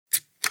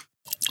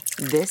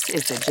This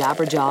is the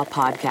Jabberjaw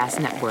Podcast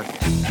Network.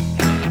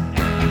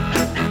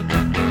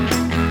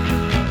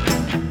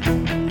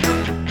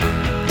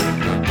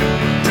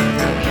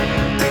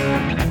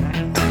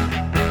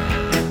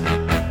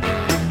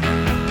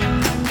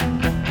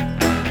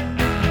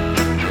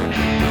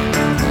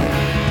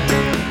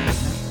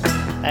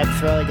 I'm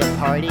throwing a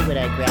party when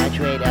I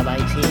graduate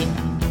MIT.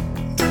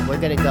 We're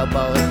gonna go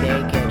bowling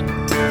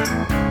naked.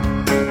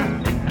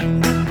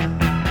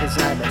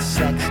 Cause I'm a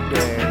sex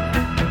nerd.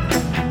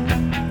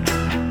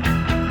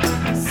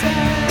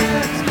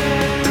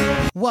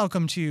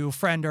 Welcome to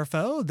Friend Or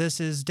Faux. This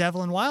is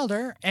Devlin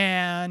Wilder,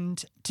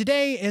 and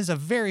today is a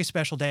very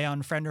special day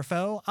on Friend Or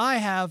Faux. I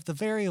have the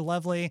very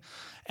lovely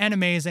and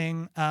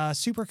amazing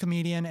super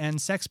comedian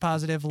and sex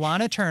positive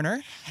Lana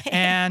Turner,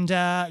 and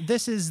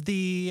this is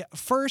the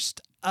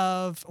first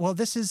of, well,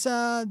 this is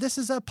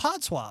a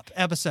pod swap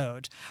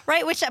episode.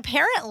 Right, which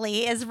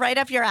apparently is right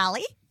up your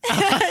alley.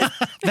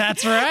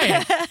 That's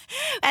right.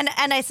 and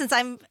since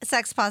I'm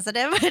sex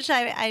positive, which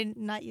I'm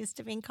not used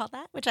to being called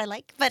that, which I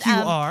like. But you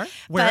are.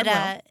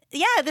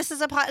 Yeah, this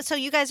is a pod. So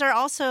you guys are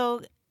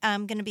also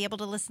going to be able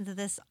to listen to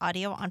this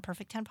audio on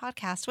Perfect 10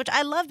 Podcast, which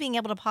I love being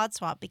able to pod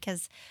swap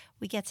because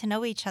we get to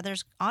know each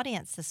other's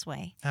audience this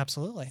way.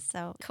 Absolutely.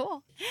 So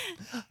cool.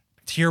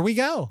 Here we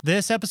go.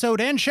 This episode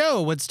and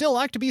show would still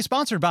like to be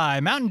sponsored by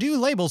Mountain Dew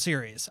Label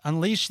Series.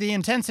 Unleash the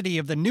intensity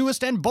of the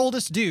newest and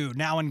boldest dew,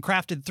 now in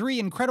crafted 3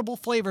 incredible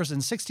flavors in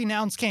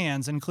 16-ounce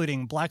cans,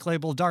 including Black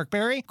Label Dark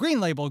Berry, Green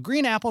Label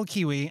Green Apple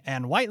Kiwi,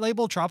 and White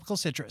Label Tropical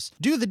Citrus.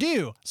 Do the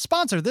Dew.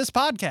 Sponsor this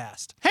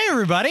podcast. Hey,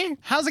 everybody.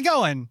 How's it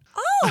going?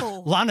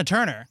 Oh. Lana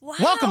Turner. Wow.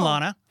 Welcome,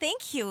 Lana.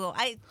 Thank you.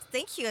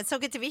 Thank you. It's so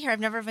good to be here.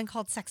 I've never been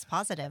called sex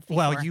positive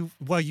before.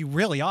 Well, you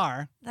really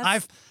are.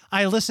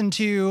 I listened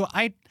to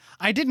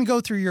I didn't go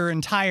through your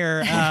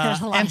entire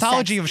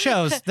anthology of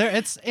shows.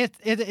 It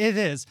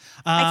is.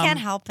 I can't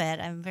help it.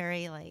 I'm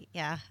very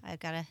I've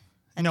got to.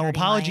 No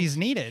apologies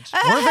needed.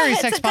 We're very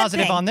sex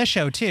positive thing. on this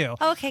show too.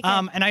 Okay,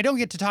 good. And I don't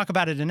get to talk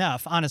about it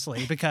enough,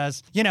 honestly,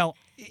 because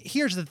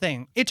here's the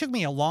thing. It took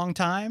me a long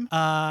time.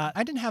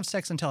 I didn't have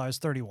sex until I was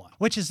 31,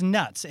 which is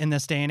nuts in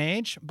this day and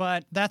age,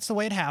 but that's the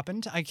way it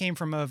happened. I came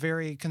from a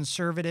very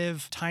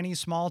conservative, tiny,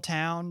 small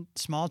town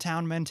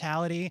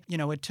mentality.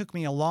 It took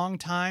me a long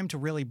time to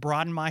really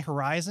broaden my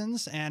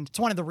horizons, and it's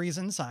one of the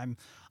reasons I'm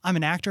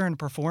an actor and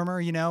performer.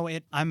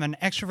 I'm an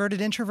extroverted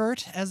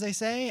introvert, as they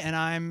say, and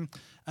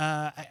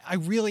I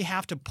really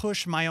have to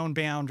push my own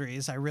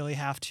boundaries. I really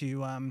have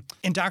to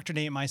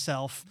indoctrinate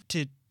myself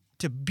to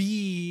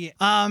be.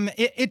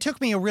 It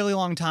took me a really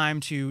long time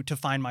to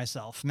find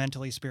myself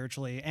mentally,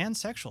 spiritually, and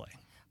sexually.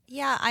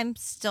 Yeah, I'm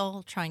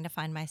still trying to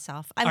find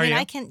myself. Are you?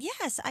 I can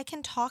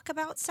talk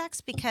about sex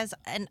because,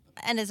 and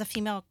as a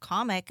female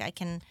comic, I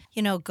can,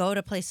 go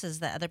to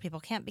places that other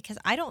people can't because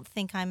I don't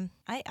think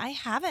I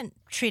haven't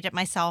treated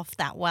myself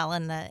that well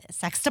in the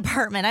sex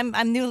department.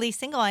 I'm newly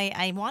single.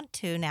 I want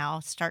to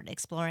now start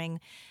exploring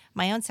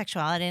my own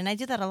sexuality, and I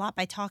do that a lot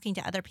by talking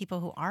to other people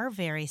who are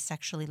very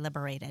sexually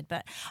liberated.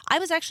 But I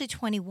was actually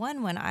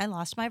 21 when I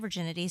lost my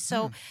virginity,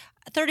 so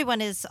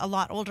 31 is a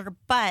lot older,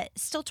 but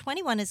still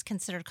 21 is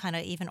considered kind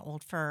of even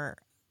old for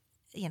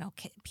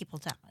people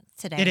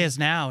today. It is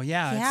now,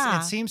 yeah.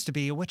 It seems to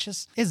be, which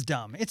is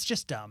dumb. It's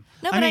just dumb.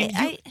 No, but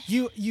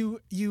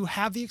you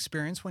have the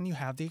experience when you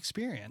have the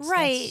experience,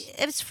 right?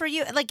 It's for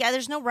you.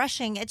 There's no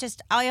rushing.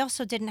 I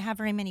also didn't have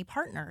very many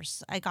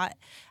partners. I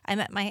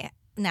met my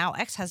now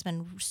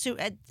ex-husband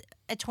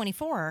at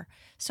 24,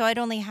 so I'd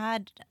only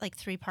had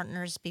 3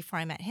 partners before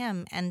I met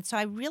him, and so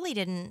I really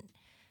didn't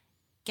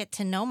get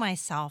to know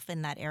myself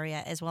in that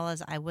area as well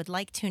as I would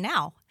like to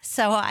now.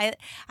 So I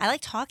like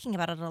talking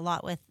about it a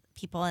lot with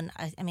people, and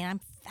I'm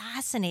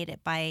fascinated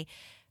by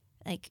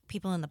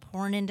people in the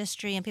porn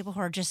industry and people who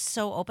are just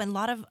so open.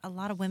 A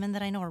lot of women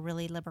that I know are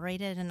really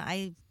liberated, and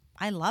I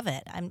love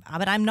it.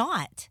 But I'm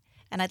not.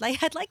 And I'd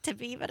like to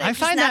be, but I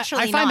find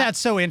that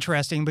so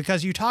interesting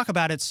because you talk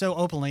about it so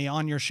openly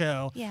on your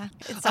show. Yeah,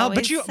 it's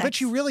always but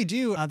you really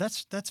do.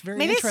 That's very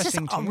maybe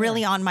interesting. It's just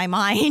really on my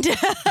mind.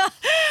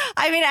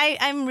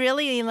 I'm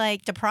really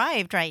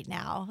deprived right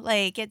now.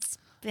 It's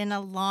been a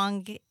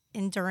long,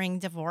 enduring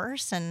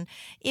divorce, and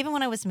even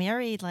when I was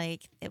married,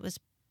 it was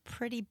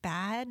pretty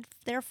bad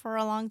there for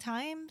a long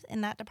time in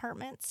that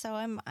department. So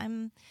I'm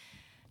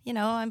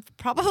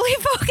probably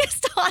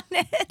focused on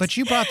it. But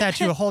you brought that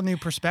to a whole new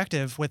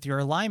perspective with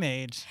your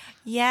Limeade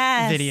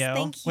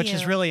video, which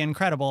is really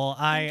incredible.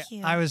 I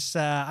was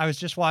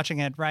just watching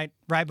it right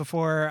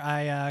before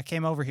I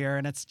came over here,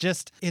 and it's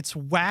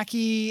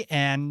wacky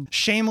and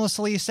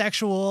shamelessly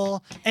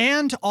sexual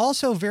and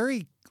also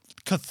very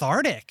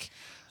cathartic.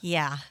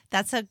 Yeah,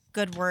 that's a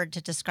good word to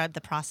describe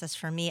the process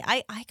for me.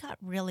 I got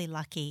really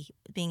lucky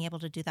being able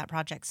to do that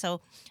project.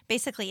 So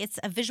basically, it's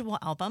a visual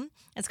album.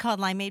 It's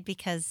called Limeade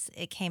because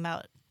it came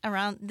out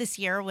around this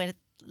year with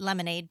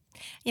Lemonade.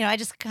 I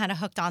just kind of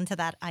hooked onto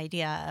that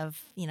idea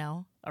of,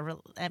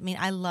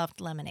 I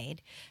loved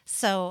Lemonade.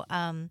 So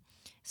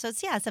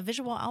it's a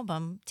visual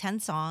album, 10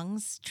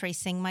 songs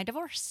tracing my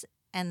divorce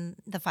and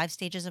the 5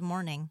 stages of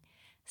mourning.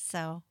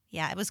 So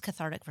yeah, it was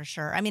cathartic for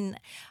sure. I mean,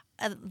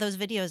 those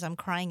videos, I'm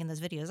crying in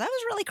those videos. I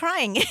was really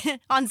crying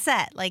on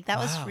set. Like that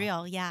was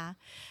real. Yeah.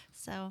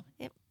 So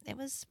it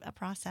was a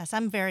process.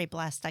 I'm very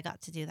blessed I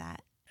got to do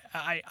that.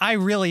 I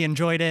really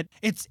enjoyed it.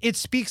 It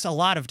speaks a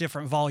lot of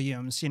different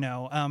volumes,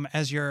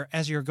 as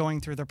you're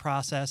going through the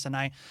process. And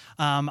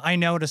I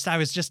noticed I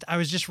was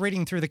just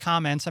reading through the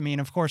comments. I mean,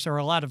 of course, there were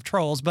a lot of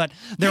trolls, but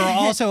there were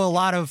also a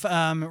lot of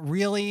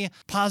really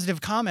positive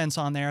comments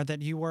on there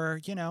that you were,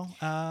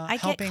 I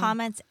helping. get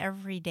comments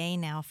every day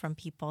now from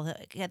people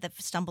that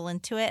stumble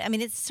into it. I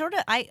mean, it's sort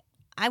of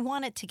I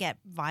want it to get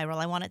viral.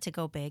 I want it to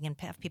go big and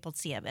have people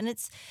see it. And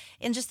it's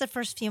in just the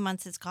first few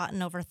months, it's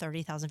gotten over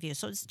 30,000 views.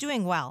 So it's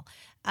doing well.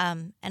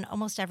 And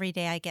almost every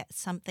day I get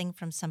something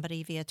from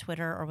somebody via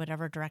Twitter or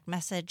whatever, direct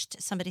message,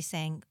 somebody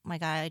saying, my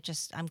God,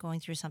 I'm going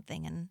through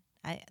something. And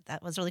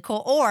that was really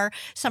cool. Or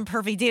some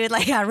pervy dude,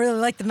 like, I really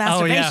like the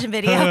masturbation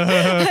video.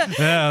 Yeah,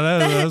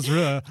 that was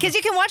real. Because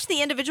you can watch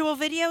the individual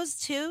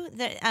videos too.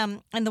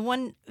 And the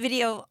one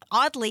video,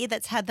 oddly,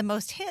 that's had the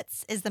most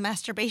hits is the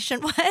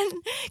masturbation one.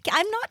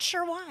 I'm not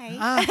sure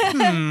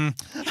why.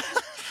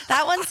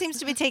 That one seems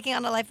to be taking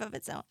on a life of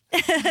its own.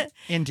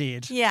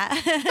 Indeed. Yeah.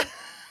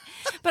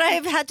 But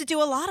I've had to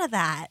do a lot of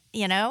that,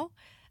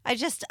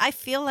 I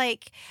feel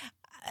like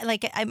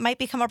it might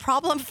become a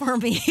problem for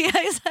me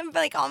because I'm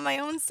like on my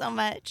own so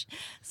much.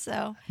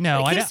 So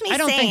no, I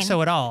don't think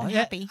so at all. I'm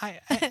happy.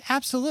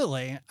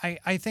 Absolutely.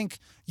 I think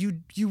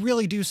you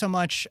really do so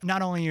much,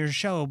 not only in your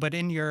show, but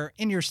in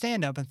your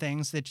stand-up and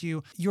things, that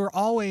you're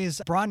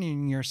always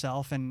broadening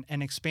yourself and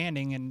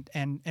expanding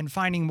and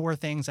finding more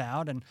things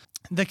out, and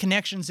the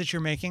connections that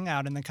you're making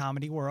out in the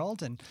comedy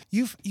world. And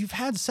you've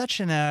had such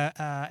an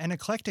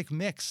eclectic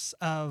mix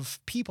of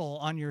people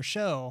on your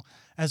show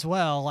as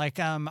well. Like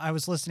I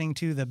was listening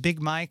to the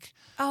Big Mike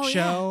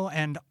show,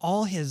 and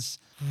all his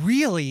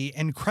really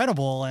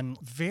incredible and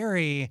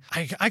very,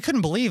 I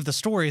couldn't believe the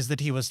stories that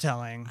he was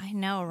telling. I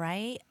know,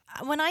 right?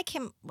 When I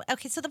came,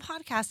 so the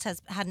podcast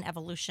has had an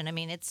evolution. I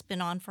mean, it's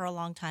been on for a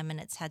long time and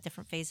it's had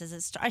different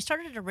phases. I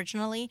started it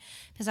originally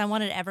because I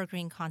wanted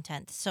evergreen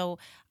content. So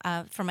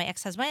for my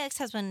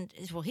ex-husband,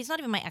 well, he's not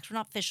even my ex. We're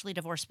not officially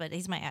divorced, but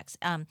he's my ex,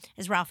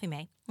 is Ralphie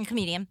May, a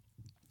comedian.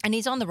 And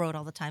he's on the road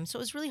all the time. So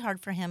it was really hard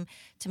for him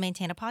to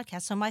maintain a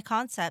podcast. So my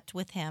concept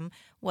with him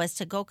was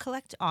to go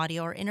collect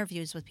audio or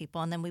interviews with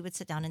people, and then we would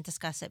sit down and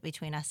discuss it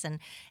between us. And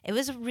it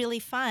was really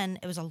fun.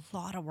 It was a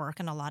lot of work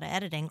and a lot of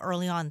editing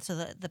early on. So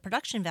the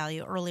production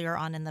value earlier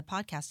on in the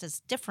podcast is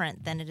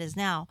different than it is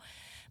now.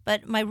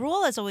 But my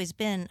rule has always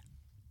been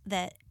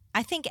that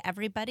I think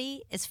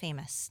everybody is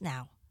famous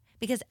now,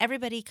 because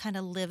everybody kind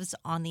of lives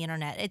on the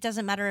internet. It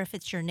doesn't matter if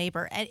it's your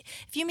neighbor.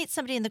 If you meet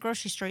somebody in the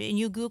grocery store and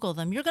you Google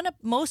them, you're going to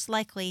most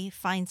likely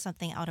find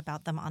something out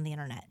about them on the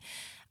internet.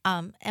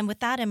 And with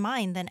that in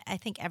mind, then I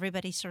think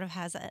everybody sort of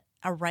has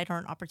a right or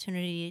an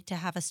opportunity to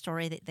have a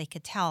story that they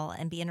could tell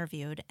and be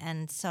interviewed.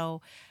 And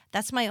so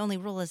that's my only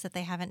rule, is that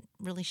they haven't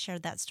really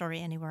shared that story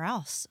anywhere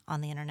else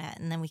on the internet.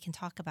 And then we can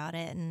talk about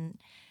it. And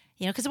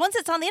because once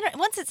it's on the internet,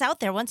 once it's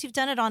out there, once you've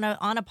done it on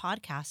a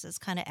podcast, it's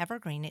kind of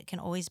evergreen. It can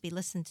always be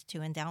listened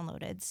to and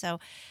downloaded. So,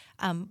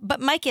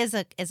 but Mike is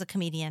a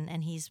comedian,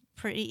 and he's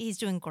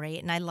doing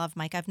great, and I love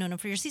Mike. I've known him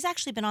for years. He's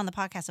actually been on the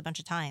podcast a bunch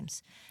of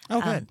times.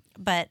 Oh, good.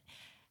 But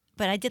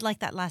I did like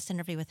that last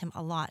interview with him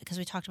a lot, because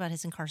we talked about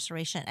his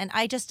incarceration, and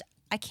I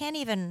can't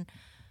even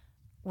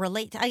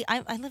relate.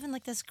 I live in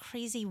like this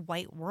crazy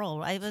white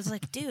world. I was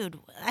like, dude,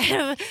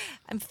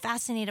 I'm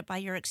fascinated by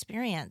your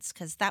experience,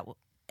 because that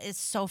is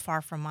so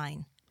far from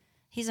mine.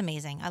 He's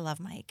amazing. I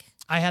love Mike.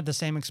 I had the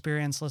same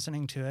experience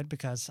listening to it,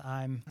 because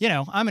I'm a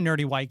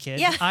nerdy white kid.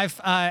 Yeah.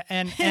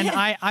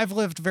 I've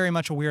lived very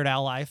much a Weird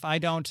Al life. I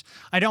don't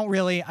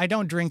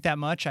drink that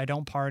much. I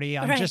don't party.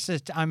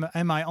 I'm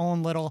in my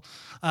own little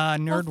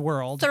nerd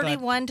world.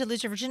 31 to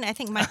lose your virginity. I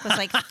think Mike was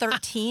like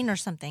 13 or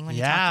something when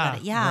he talked about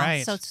it. Yeah.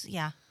 Right. So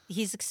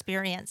he's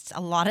experienced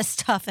a lot of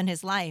stuff in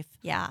his life.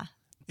 Yeah.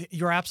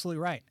 You're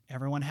absolutely right.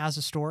 Everyone has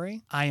a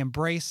story. I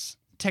embrace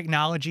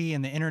technology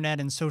and the internet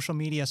and social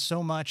media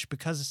so much,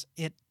 because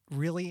it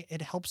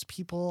helps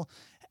people,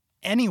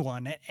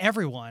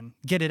 everyone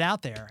get it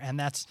out there. And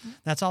that's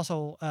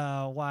also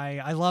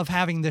why I love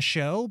having this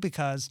show,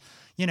 because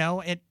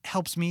it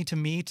helps me to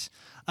meet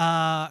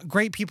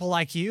great people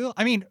like you.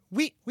 I mean,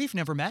 we've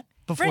never met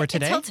before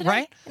today,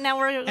 right?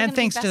 Now and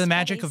thanks to the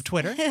magic of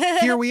Twitter,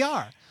 here we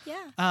are.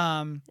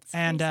 Yeah.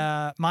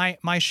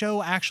 My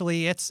show,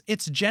 actually,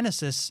 its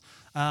genesis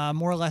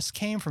more or less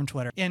came from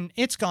Twitter, and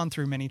it's gone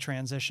through many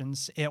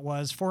transitions. It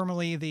was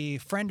formerly the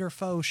Friend or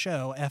Faux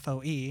show,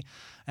 FOE,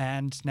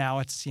 and now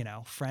it's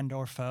Friend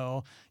or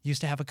Faux.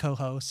 Used to have a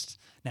co-host.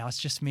 Now it's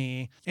just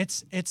me.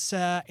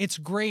 It's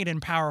great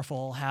and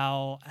powerful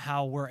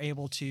how we're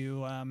able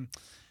to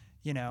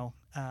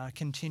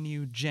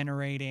continue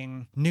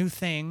generating new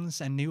things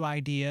and new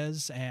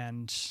ideas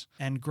and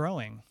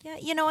growing. Yeah,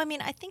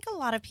 I think a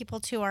lot of people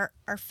too are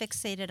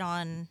fixated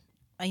on,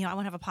 I want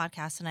to have a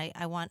podcast, and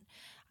I want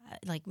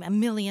like 1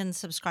 million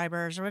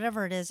subscribers or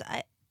whatever it is.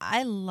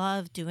 I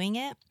love doing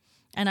it,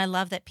 And I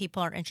love that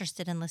people are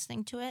interested in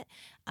listening to it.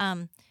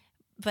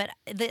 But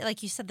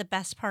like you said, the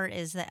best part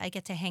is that I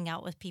get to hang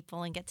out with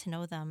people and get to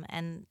know them.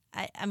 And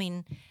I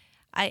mean,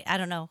 I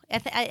don't know.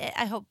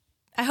 I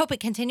hope it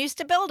continues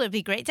to build. It'd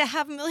be great to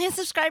have 1 million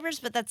subscribers,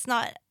 but that's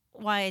not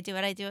why I do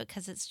it. I do it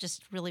because it's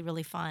just really,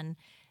 really fun.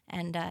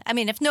 And I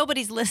mean, if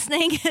nobody's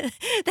listening,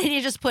 then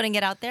you're just putting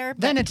it out there.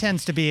 But, then it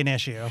tends to be an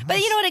issue. But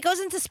you know what? It goes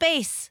into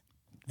space.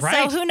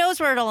 Right. So who knows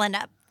where it'll end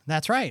up?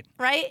 That's right.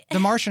 Right? The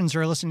Martians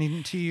are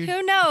listening to you.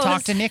 Who knows?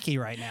 Talk to Nikki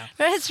right now.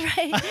 That's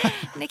right.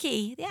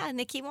 Nikki. Yeah,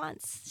 Nikki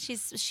wants. She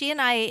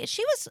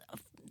was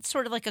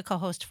sort of like a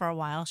co-host for a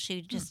while.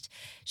 She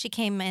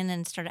came in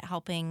and started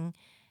helping.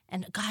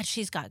 And God,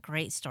 she's got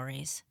great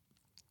stories.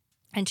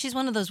 And she's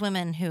one of those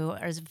women who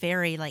is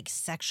very like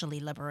sexually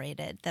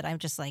liberated that I'm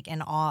just like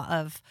in awe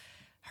of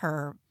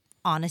her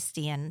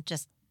honesty and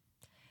just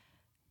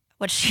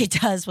what she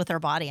does with her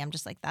body. I'm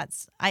just like,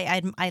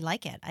 I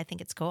like it. I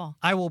think it's cool.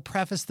 I will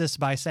preface this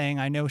by saying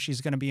I know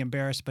she's going to be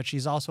embarrassed, but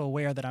she's also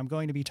aware that I'm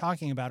going to be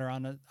talking about her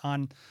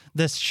on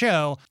this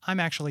show. I'm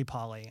actually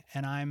poly,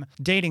 and I'm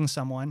dating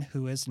someone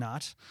who is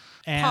not.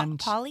 And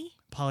Poly?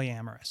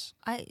 Polyamorous.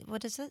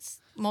 What is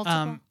this?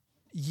 Multiple?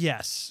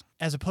 Yes.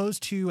 As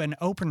opposed to an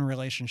open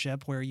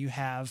relationship where you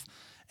have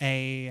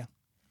a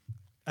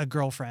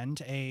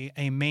girlfriend,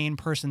 a main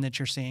person that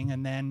you're seeing,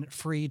 and then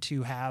free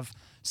to have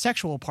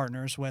sexual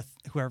partners with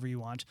whoever you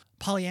want.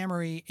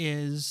 Polyamory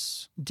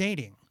is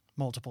dating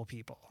multiple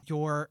people.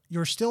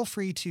 You're still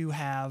free to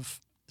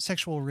have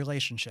sexual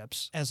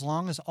relationships as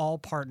long as all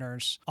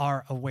partners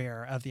are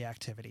aware of the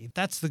activity.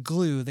 That's the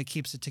glue that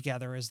keeps it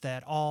together, is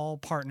that all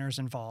partners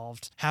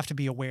involved have to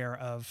be aware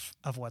of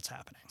what's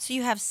happening. So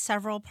you have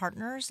several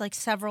partners, like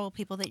several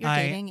people that you're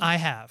dating? I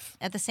have.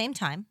 At the same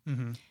time?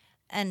 Mm-hmm.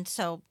 And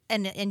so,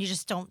 and you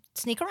just don't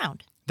sneak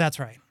around. That's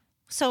right.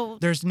 So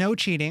there's no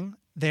cheating.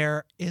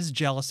 There is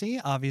jealousy,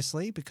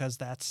 obviously, because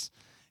that's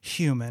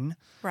human.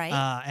 Right.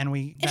 And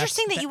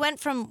interesting that you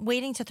went from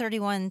waiting to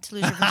 31 to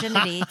lose your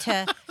virginity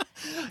to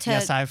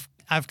yes,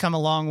 I've come a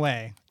long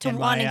way to in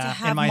wanting my, to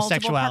have in my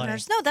multiple sexuality.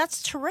 partners. No,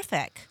 that's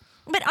terrific.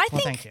 But I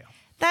think thank you.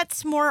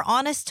 That's more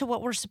honest to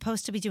what we're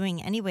supposed to be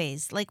doing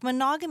anyways. Like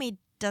monogamy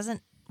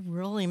doesn't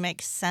really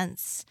make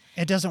sense.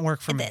 It doesn't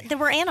work for me. There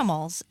were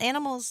animals.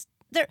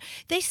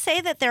 They say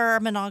that there are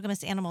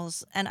monogamous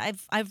animals, and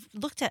I've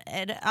looked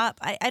it up.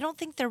 I don't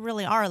think there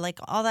really are. Like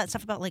all that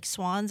stuff about like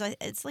swans,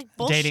 it's like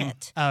bullshit. Dating.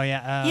 Oh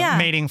yeah.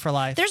 Mating for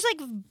life. There's like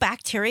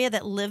bacteria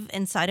that live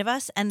inside of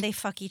us, and they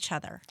fuck each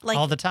other like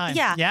all the time.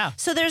 Yeah.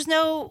 So there's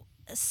no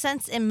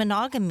sense in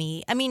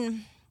monogamy. I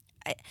mean,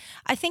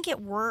 I think it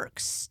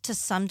works to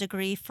some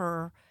degree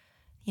for,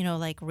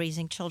 like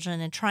raising children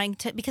and trying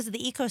to, because the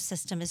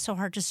ecosystem is so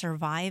hard to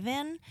survive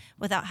in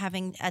without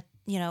having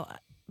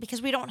because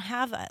we don't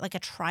have a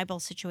tribal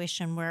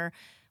situation where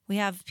we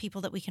have people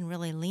that we can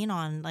really lean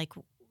on,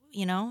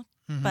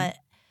 mm-hmm.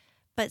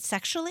 but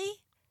sexually,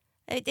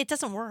 it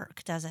doesn't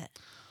work, does it?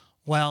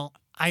 Well,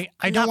 I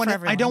don't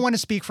want to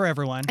speak for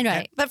everyone.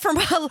 Right. But for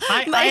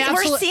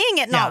we're seeing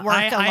it not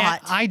work a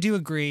lot. I do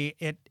agree.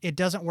 It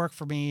doesn't work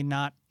for me,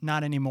 not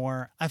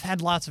anymore. I've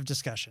had lots of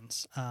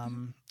discussions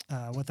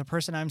with the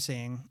person I'm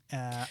seeing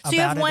about it. So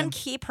you have one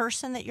key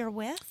person that you're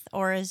with,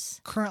 or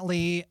is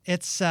currently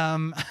it's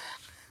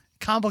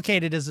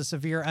complicated is a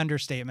severe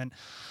understatement,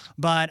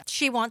 but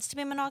she wants to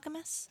be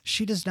monogamous?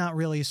 She does not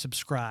really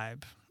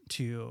subscribe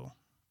to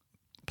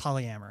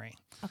polyamory.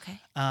 Okay.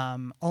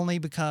 Only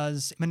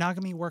because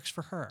monogamy works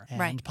for her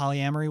and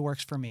polyamory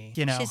works for me.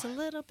 She's a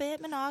little bit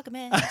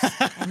monogamous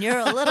and you're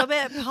a little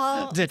bit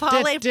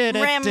polyamorous.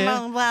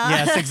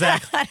 Yes,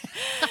 exactly.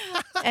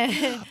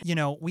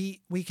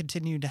 We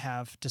continue to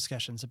have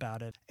discussions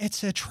about it.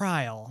 It's a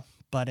trial.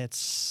 But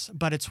it's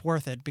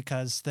worth it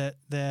because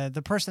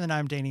the person that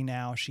I'm dating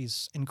now,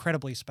 she's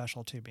incredibly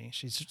special to me.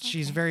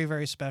 She's very,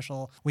 very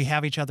special. We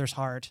have each other's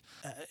heart.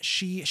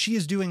 She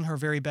is doing her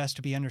very best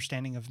to be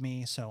understanding of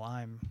me, so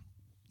I'm,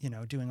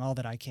 doing all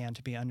that I can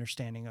to be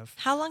understanding of.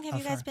 How long have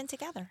you guys been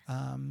together?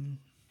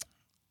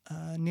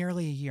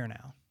 Nearly a year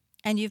now.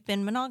 And you've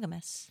been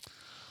monogamous?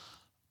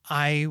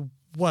 I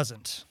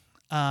wasn't.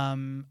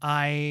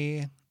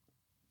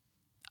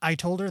 I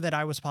told her that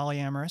I was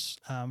polyamorous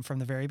from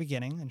the very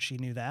beginning, and she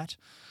knew that.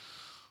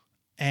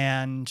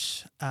 And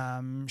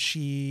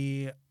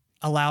she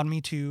allowed me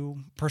to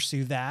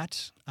pursue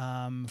that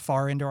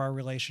far into our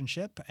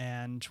relationship,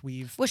 and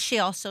Was she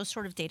also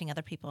sort of dating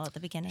other people at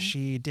the beginning?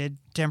 She did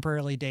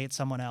temporarily date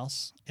someone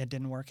else. It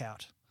didn't work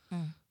out.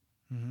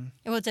 Mm-hmm.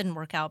 Well, it didn't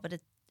work out,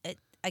 but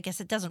I guess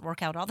it doesn't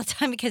work out all the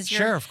time because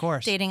you're sure, of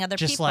course. dating other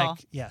Just people.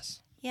 Like,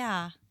 yes.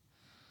 Yeah.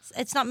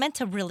 It's not meant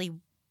to really...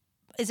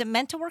 Is it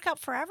meant to work out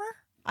forever?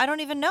 I don't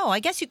even know. I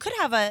guess you could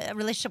have a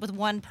relationship with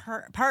one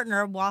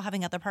partner while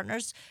having other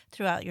partners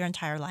throughout your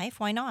entire life.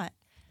 Why not?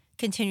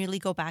 Continually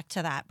go back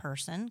to that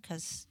person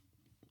because,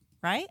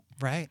 right?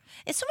 Right.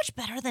 It's so much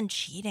better than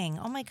cheating.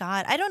 Oh, my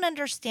God. I don't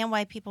understand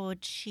why people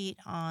would cheat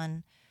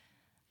on...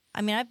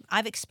 I mean,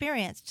 I've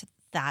experienced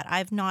that.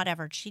 I've not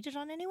ever cheated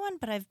on anyone,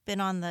 but I've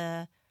been on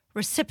the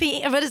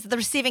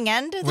receiving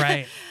end.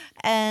 Right.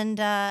 And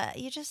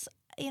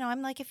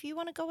I'm like, if you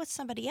want to go with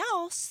somebody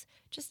else,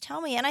 just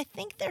tell me. And I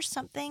think there's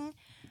something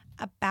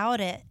about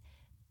it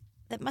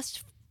that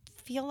must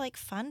feel like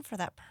fun for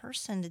that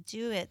person to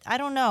do it. I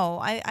don't know.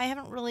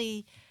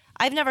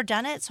 I've never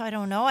done it, so I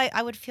don't know.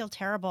 I would feel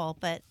terrible,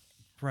 but.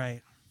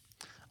 Right.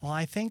 Well,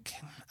 I think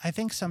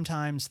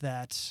sometimes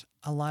that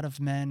a lot of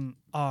men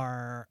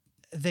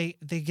they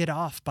get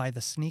off by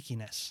the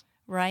sneakiness.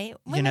 Right.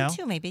 Women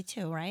too, maybe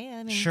too, right?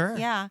 I mean, sure.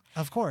 Yeah.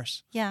 Of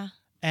course. Yeah.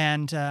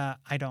 And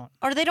I don't.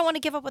 Or they don't want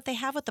to give up what they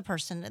have with the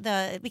person.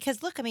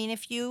 Because look, I mean,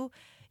 if you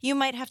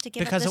might have to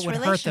give because up this it would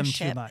hurt them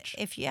too much.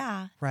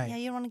 Right. Yeah,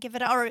 you don't want to give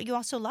it, or you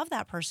also love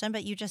that person,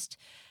 but you just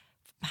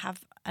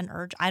have an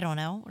urge. I don't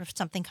know, or if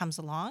something comes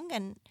along,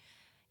 and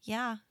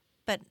yeah.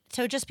 But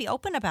so just be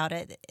open about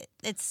it.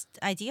 It's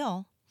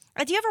ideal.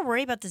 Do you ever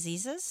worry about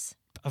diseases?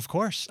 Of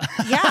course.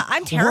 Yeah,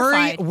 I'm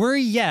terrified.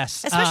 Worry,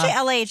 yes. Especially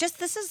LA.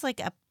 This is like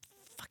a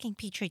fucking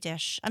petri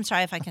dish. I'm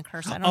sorry if I can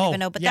curse. I don't even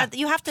know. But yeah.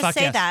 You have to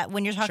say yes. that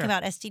when you're talking Sure.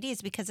 about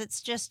STDs, because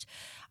it's just,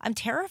 I'm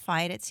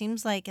terrified. It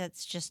seems like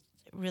it's just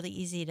really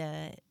easy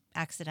to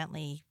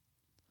accidentally,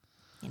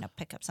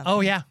 pick up something. Oh,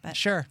 yeah. But,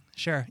 Sure.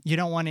 You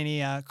don't want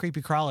any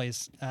creepy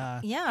crawlies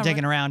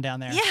digging around down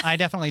there. Yeah. I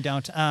definitely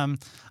don't. I'm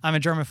a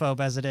germaphobe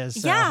as it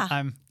is, so Yeah.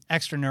 I'm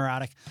extra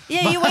neurotic.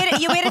 Yeah, you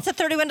waited to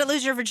 31 to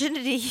lose your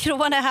virginity. You don't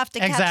want to have to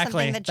catch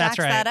something that jacks That's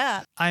right. that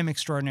up. I'm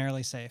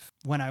extraordinarily safe.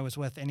 When I was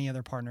with any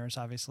other partners,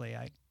 obviously,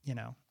 I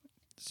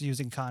was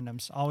using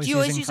condoms. Do you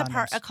always use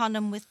condoms. a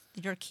condom with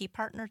your key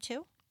partner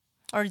too?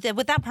 Or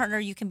with that partner,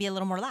 you can be a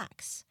little more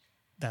lax?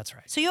 That's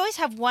right. So you always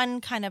have one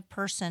kind of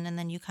person, and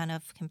then you kind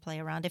of can play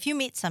around. If you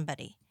meet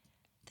somebody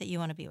that you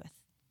want to be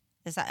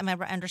with, am I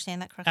understanding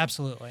that correctly?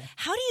 Absolutely.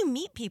 How do you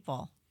meet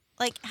people?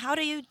 Like, how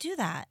do you do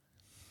that?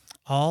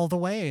 All the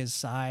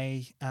ways.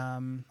 I'm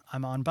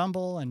on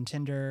Bumble and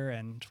Tinder,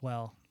 and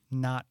well,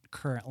 not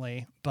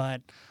currently,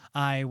 but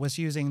I was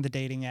using the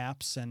dating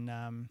apps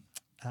and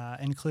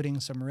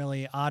including some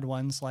really odd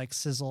ones like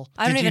Sizzle.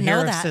 I don't even know Did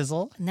you hear that. of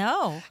Sizzle?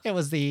 No. It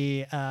was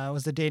the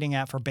dating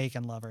app for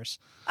bacon lovers.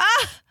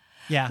 Ah,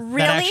 Yeah, really?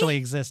 that actually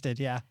existed.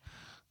 Yeah.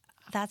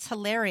 That's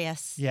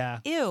hilarious. Yeah.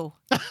 Ew.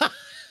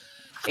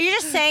 Are you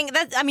just saying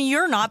that? I mean,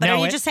 you're not, but No,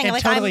 are you just saying it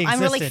like totally I'm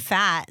really existed.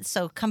 fat,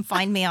 so come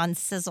find me on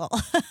Sizzle?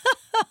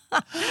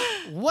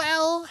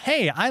 Well,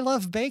 hey, I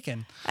love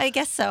bacon. I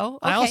guess so.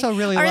 I Okay. also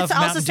really Or love it's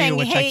also Mountain saying, Dew,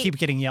 which hey, I keep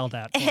getting yelled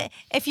at for.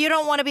 If you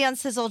don't want to be on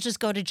Sizzle, just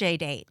go to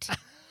J-Date.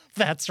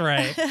 That's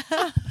right.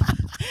 That's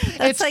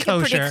It's like a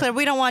pretty kosher. clear.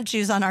 We don't want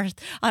Jews on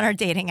our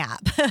dating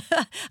app.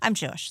 I'm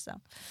Jewish, so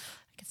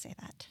I can say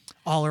that.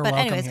 All are But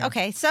welcome anyways, here.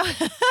 okay, so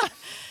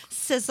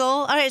Sizzle.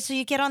 All right, so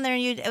you get on there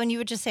and you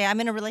would just say, I'm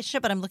in a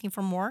relationship, but I'm looking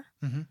for more.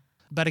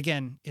 But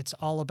again, it's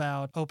all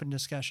about open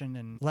discussion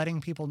and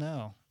letting people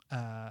know,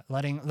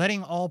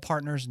 letting all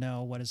partners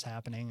know what is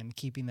happening and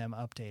keeping them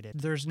updated.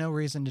 There's no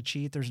reason to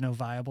cheat. There's no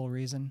viable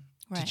reason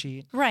to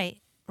cheat.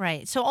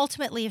 Right. So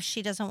ultimately, if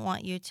she doesn't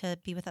want you to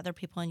be with other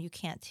people and you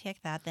can't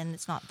take that, then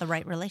it's not the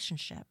right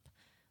relationship,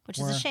 which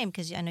is a shame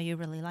because I know you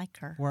really like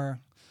her.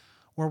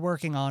 We're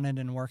working on it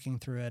and working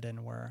through it, and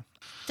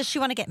Does she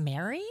want to get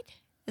married?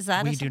 Is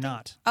that we do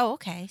not. Oh,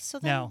 okay. So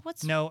then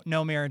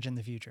No marriage in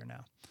the future.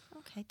 No.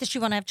 Okay. Does she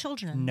want to have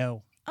children?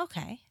 No.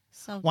 Okay.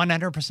 So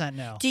 100%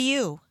 no. do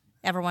you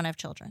ever want to have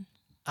children?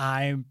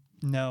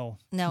 No.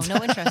 No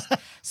interest.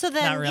 So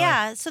then, Not really.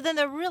 yeah. So then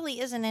there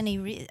really isn't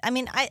any. I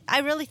mean, I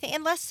really think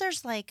unless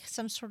there's like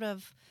some sort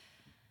of,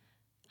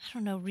 I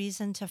don't know,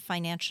 reason to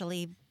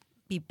financially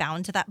be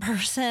bound to that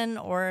person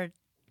or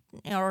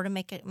to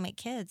make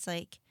kids.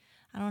 Like,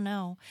 I don't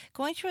know.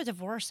 Going through a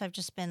divorce, I've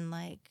just been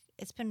like,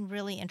 it's been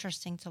really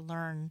interesting to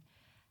learn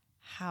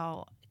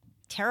how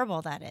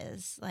terrible that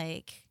is.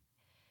 Like,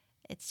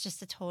 it's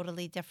just a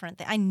totally different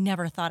thing. I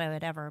never thought I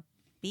would ever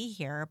be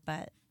here,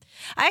 but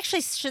I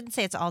actually shouldn't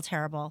say it's all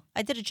terrible.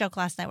 I did a joke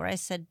last night where I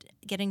said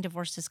getting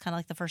divorced is kind of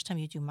like the first time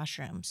you do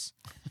mushrooms,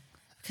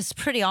 because it's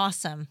pretty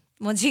awesome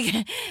once you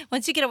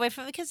get away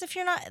from it. Because if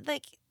you're not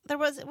like I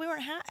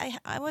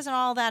wasn't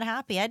all that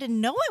happy. I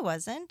didn't know I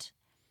wasn't,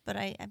 but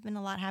I've been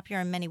a lot happier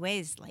in many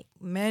ways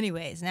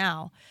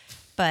now.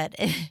 But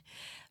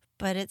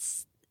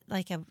it's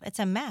like it's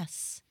a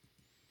mess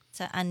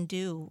to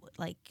undo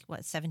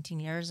 17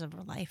 years of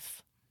her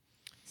life.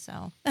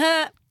 So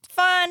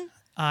fun.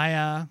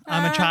 I'm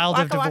a child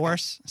of waka.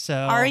 divorce, so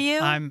Are you?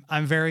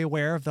 I'm very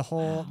aware of the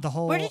whole.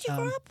 Where did you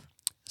grow up?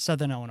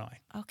 Southern Illinois.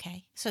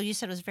 Okay, so you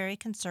said it was very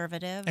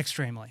conservative,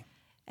 Extremely.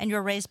 and you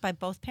were raised by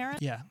both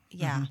parents. Yeah.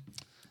 Yeah.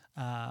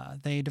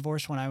 They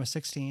divorced when I was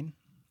 16.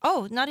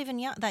 Oh, not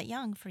even that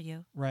young for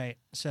you. Right.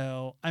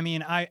 So, I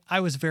mean, I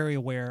was very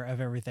aware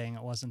of everything.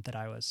 It wasn't that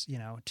I was,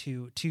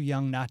 too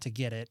young not to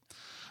get it.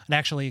 I'd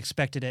actually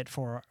expected it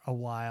for a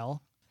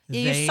while.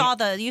 You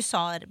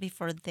saw it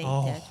before they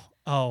did.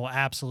 Oh,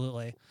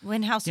 absolutely.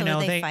 How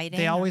were they fighting?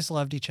 They always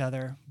loved each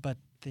other, but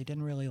they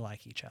didn't really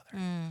like each other.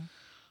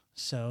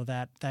 So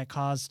that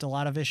caused a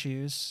lot of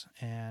issues,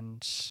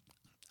 and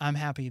I'm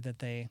happy that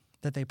they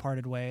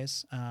parted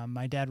ways.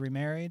 My dad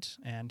remarried,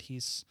 and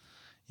he's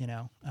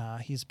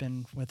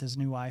been with his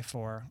new wife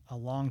for a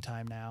long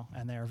time now,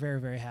 and they're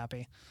very, very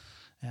happy.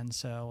 And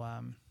so,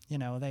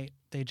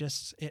 they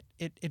just,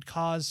 it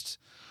caused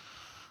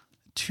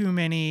too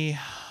many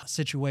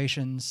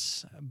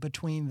situations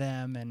between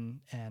them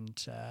and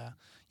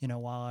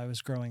while I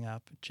was growing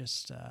up,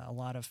 just a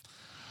lot of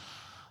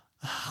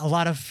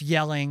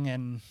yelling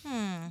and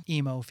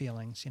emo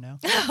feelings,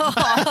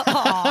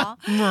 Aw.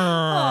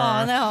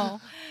 Oh no,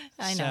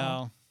 I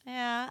know. So,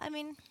 Yeah, I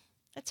mean,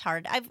 it's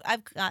hard.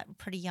 I've got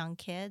pretty young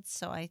kids,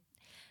 so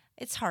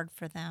it's hard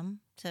for them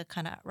to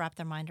kind of wrap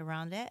their mind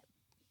around it.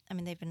 I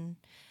mean,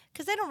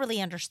 because they don't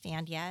really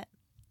understand yet,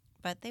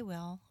 but they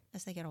will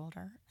as they get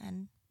older.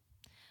 And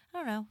I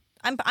don't know.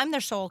 I'm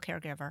their sole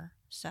caregiver,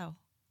 so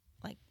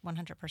like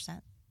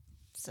 100%.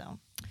 So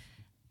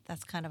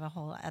that's kind of a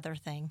whole other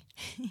thing.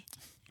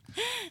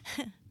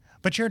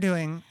 but you're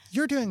doing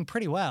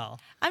pretty well.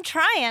 I'm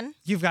trying.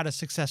 You've got a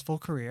successful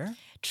career.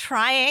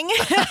 Trying.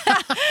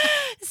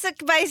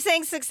 By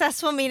saying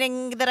successful,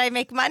 meaning that I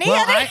make money.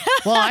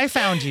 Well, I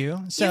found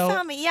you. So you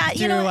found me. Yeah,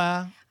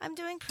 through, I'm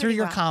doing pretty through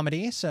your well.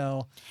 comedy.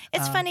 So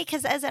It's funny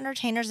because as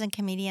entertainers and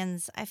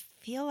comedians, I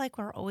feel like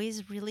we're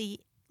always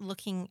really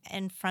looking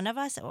in front of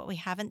us at what we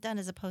haven't done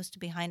as opposed to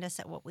behind us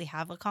at what we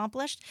have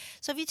accomplished.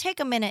 So if you take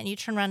a minute and you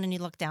turn around and you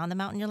look down the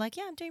mountain, you're like,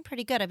 yeah, I'm doing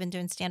pretty good. I've been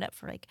doing stand-up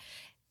for like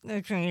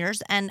 13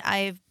 years, and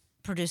I've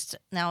produced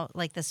now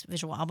like this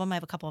visual album. I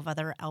have a couple of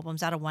other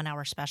albums out, a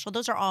 1-hour special.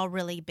 Those are all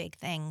really big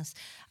things.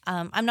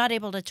 I'm not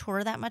able to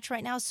tour that much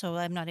right now, so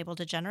I'm not able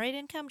to generate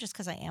income just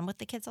because I am with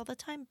the kids all the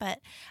time.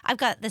 But I've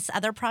got this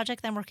other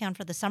project that I'm working on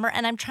for the summer,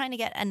 and I'm trying to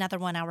get another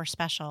 1-hour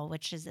special,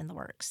 which is in the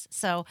works.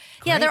 So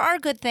yeah, there are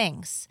good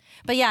things.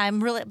 But yeah,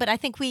 but I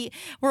think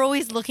we're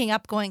always looking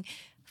up going,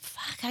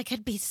 fuck, I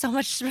could be so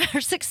much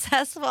more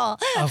successful.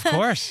 Of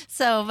course.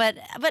 So, but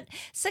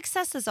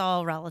success is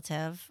all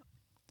relative.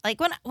 Like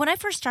when I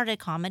first started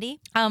comedy,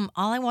 all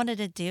I wanted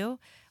to do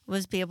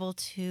was be able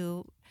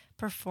to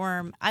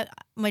perform.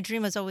 My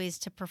dream was always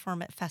to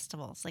perform at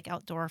festivals, like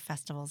outdoor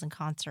festivals and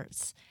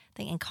concerts,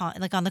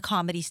 like on the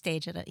comedy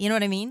stage you know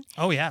what I mean?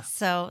 Oh yeah.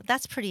 So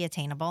that's pretty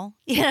attainable.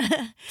 Yeah,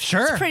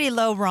 Sure. It's pretty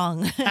low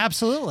rung.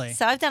 Absolutely.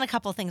 So I've done a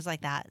couple things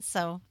like that.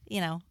 So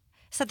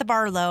set the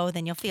bar low,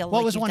 then you'll feel. What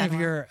like was you've one done of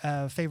well.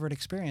 your favorite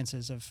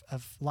experiences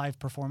of live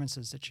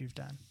performances that you've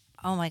done?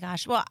 Oh my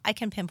gosh. Well, I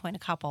can pinpoint a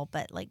couple,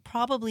 but like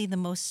probably the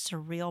most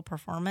surreal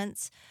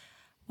performance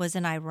was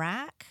in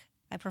Iraq.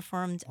 I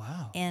performed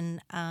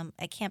in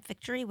at Camp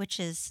Victory, which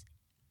is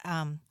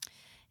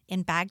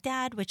in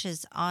Baghdad, which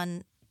is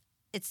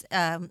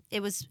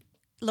it was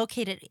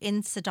located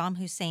in Saddam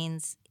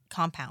Hussein's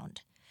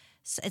compound.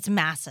 So it's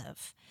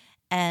massive.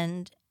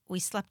 And we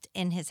slept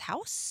in his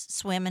house,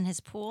 swam in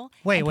his pool.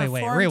 Wait,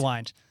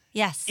 rewind.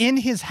 Yes. In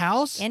his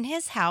house? In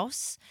his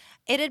house.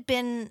 It had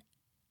been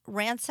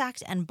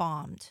ransacked and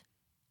bombed.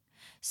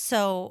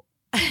 So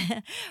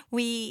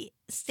we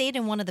stayed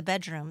in one of the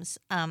bedrooms,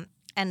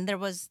 and there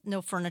was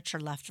no furniture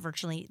left,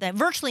 virtually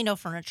no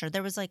furniture.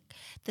 There was like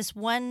this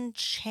one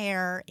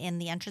chair in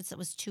the entrance that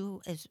was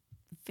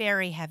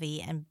very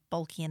heavy and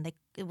bulky, and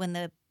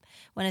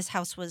when his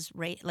house was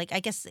I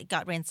guess it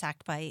got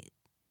ransacked by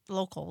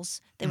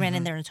locals. They ran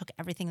in there and took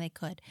everything they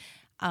could,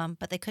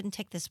 but they couldn't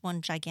take this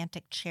one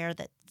gigantic chair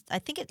that I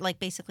think it like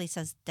basically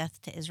says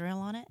 "Death to Israel"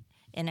 on it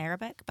in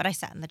Arabic. But I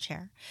sat in the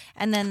chair,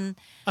 and then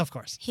of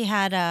course he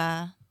had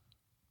a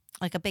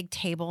big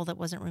table that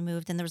wasn't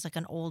removed, and there was like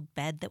an old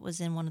bed that was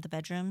in one of the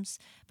bedrooms,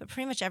 but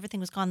pretty much everything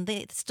was gone.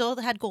 They still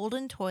had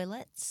golden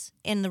toilets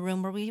in the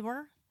room where we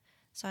were,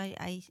 so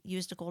I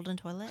used a golden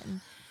toilet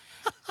and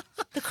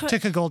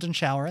took a golden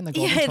shower in the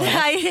golden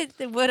toilet.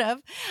 I would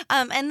have.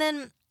 And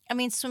then I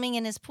mean, swimming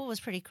in his pool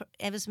was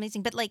it was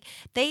amazing. But like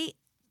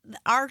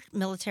our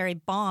military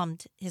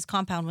bombed his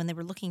compound when they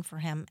were looking for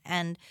him,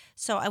 and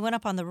so I went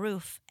up on the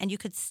roof, and you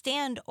could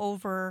stand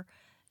over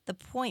the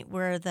point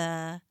where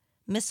the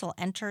missile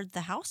entered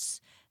the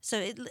house. So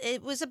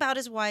it was about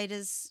as wide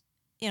as,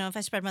 if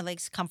I spread my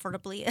legs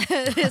comfortably,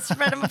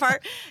 spread them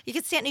apart, you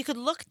could stand, you could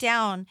look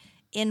down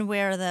in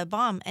where the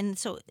bomb, and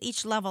so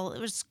each level,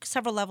 it was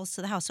several levels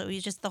to the house. So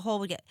the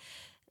hole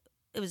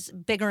it was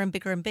bigger and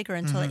bigger and bigger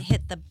until it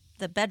hit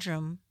the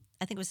bedroom.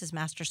 I think it was his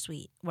master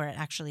suite where it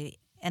actually,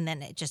 and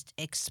then it just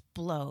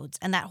explodes.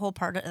 And that whole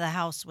part of the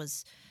house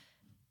was,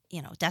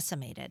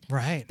 decimated.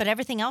 Right. But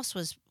everything else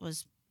was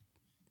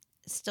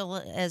still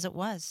as it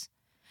was.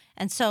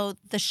 And so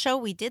the show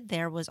we did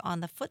there was on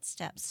the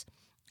footsteps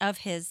of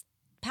his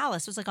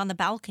palace. It was like on the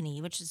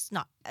balcony, which is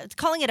not,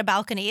 calling it a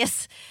balcony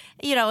is,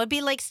 it'd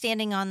be like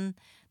standing on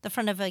the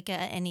front of like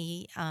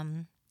any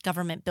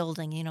government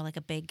building, like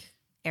a big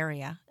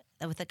area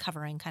with a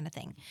covering kind of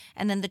thing.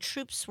 And then the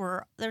troops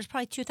there's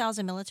probably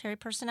 2,000 military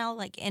personnel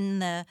like in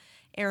the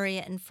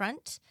area in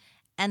front.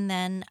 And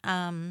then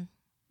I'm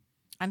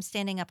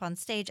standing up on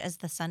stage as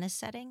the sun is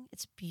setting.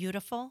 It's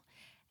beautiful.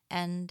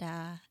 And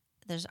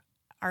there's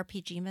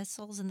RPG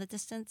missiles in the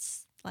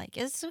distance. Like,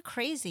 it's a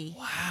crazy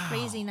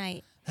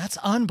night. That's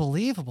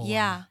unbelievable.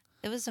 Yeah,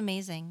 it was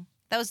amazing.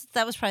 That was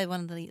probably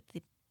one of the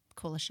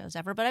coolest shows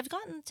ever. But I've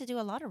gotten to do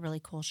a lot of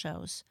really cool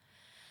shows.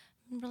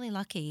 I'm really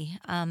lucky.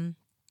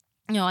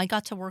 I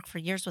got to work for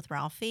years with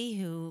Ralphie,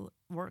 who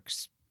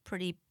works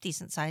pretty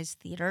decent sized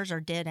theaters, or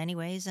did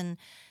anyways. And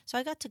so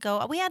I got to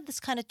go. We had this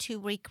kind of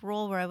 2-week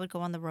rule where I would go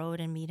on the road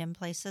and meet him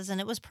places.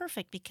 And it was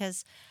perfect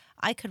because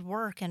I could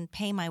work and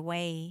pay my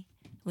way.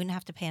 We didn't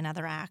have to pay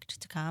another act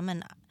to come.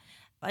 And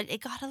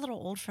it got a little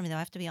old for me, though, I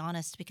have to be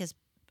honest, because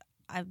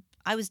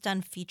I was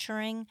done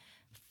featuring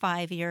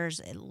 5 years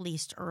at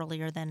least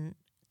earlier than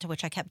to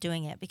which I kept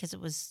doing it, because it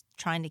was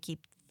trying to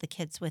keep the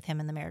kids with him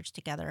and the marriage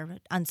together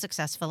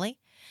unsuccessfully.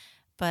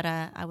 But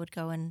I would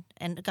go and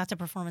got to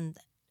perform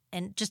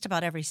in just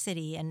about every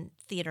city and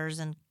theaters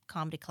and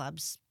comedy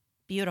clubs.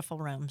 Beautiful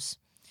rooms.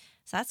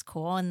 So that's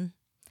cool. And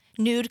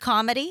nude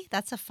comedy,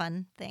 that's a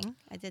fun thing.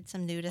 I did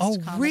some nudist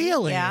comedy. Oh,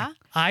 really? Yeah.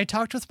 I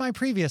talked with my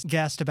previous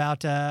guest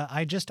about,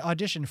 I just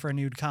auditioned for a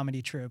nude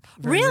comedy troupe.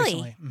 Really?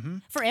 Recently. Mm-hmm.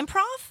 For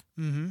improv?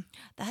 Mm-hmm.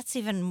 That's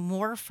even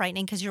more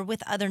frightening because you're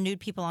with other nude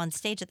people on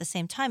stage at the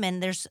same time,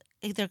 and there's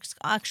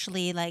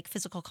actually like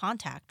physical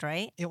contact,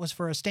 right? It was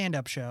for a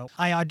stand-up show.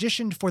 I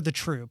auditioned for the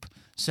troupe,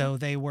 so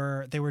they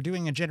were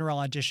doing a general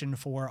audition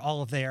for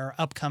all of their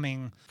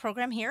upcoming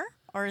Program here,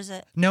 or is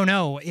it?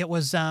 No, it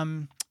was.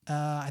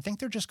 I think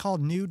they're just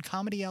called Nude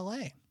Comedy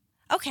LA.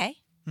 Okay.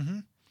 Mm-hmm.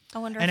 I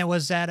wonder. And it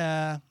was at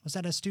a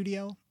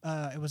studio.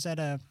 It was at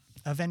a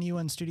venue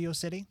in Studio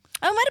City.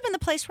 Oh, it might have been the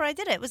place where I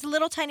did it. It was a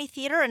little tiny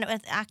theater and it was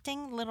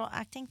little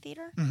acting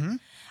theater. Mm-hmm.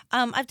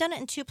 I've done it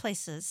in 2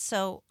 places,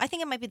 so I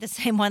think it might be the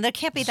same one. There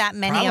can't be that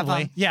many of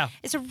them. Yeah.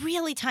 It's a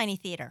really tiny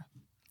theater.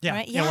 Yeah,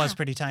 right? it was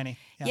pretty tiny.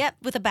 Yeah. Yep,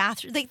 with a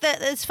bathroom.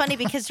 It's funny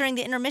because during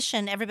the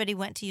intermission, everybody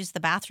went to use the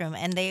bathroom,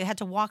 and they had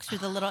to walk through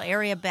the little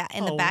area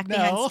in the back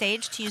behind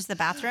stage to use the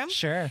bathroom.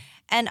 Sure.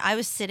 And I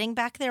was sitting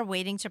back there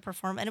waiting to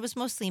perform, and it was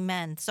mostly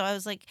men. So I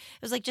was like,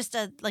 it was like just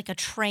a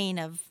train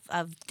of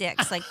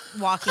dicks like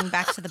walking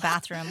back to the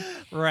bathroom.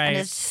 Right. And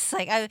it's just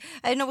like I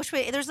didn't know which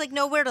way. There's like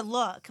nowhere to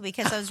look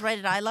because I was right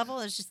at eye level.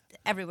 It was just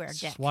everywhere. Dick.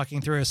 Just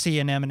walking through a sea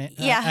anemone.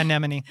 Yeah.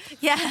 Anemone.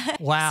 Yeah.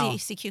 Wow.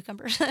 See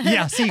cucumbers.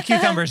 Yeah, sea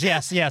cucumbers.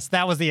 Yes.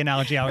 That was the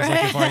analogy I was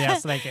looking for.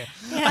 Yes, thank you.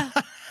 Yeah.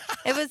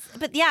 It was,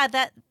 but yeah,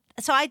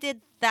 so I did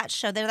that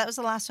show there. That was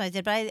the last one I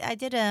did. But I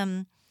did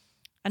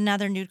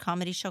another nude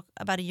comedy show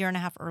about 1.5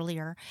 years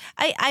earlier.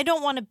 I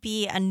don't want to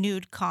be a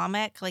nude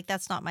comic. Like,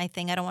 that's not my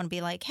thing. I don't want to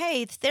be like,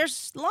 hey,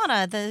 there's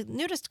Lana, the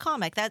nudist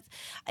comic.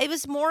 It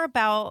was more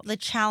about the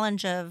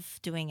challenge of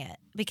doing it,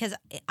 because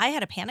I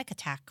had a panic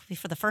attack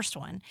for the first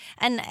one.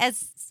 And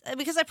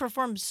because I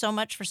performed so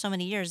much for so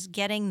many years,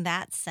 getting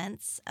that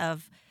sense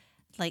of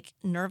like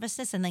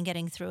nervousness and then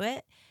getting through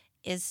it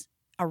is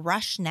a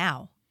rush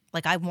now.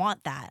 Like, I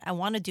want that. I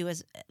want to do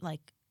as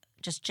like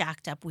just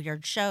jacked up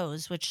weird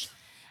shows, which,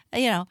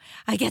 I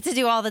get to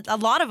do a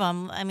lot of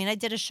them. I mean, I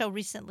did a show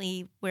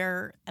recently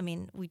where,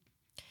 it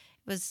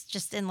was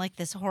just in like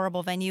this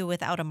horrible venue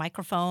without a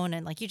microphone,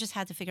 and like you just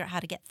had to figure out how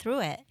to get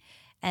through it,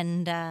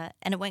 and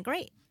it went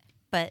great.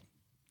 But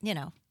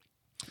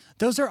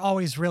those are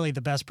always really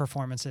the best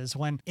performances,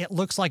 when it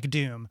looks like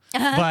doom,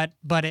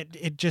 but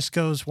it just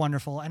goes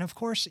wonderful. And of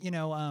course,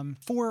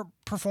 for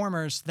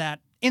performers,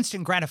 that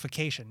instant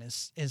gratification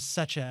is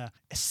such a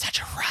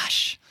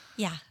rush.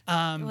 Yeah.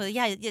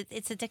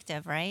 It's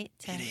addictive, right?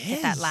 To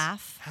get that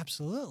laugh.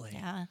 Absolutely.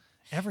 Yeah.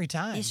 Every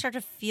time. You start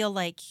to feel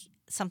like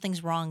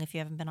something's wrong if you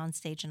haven't been on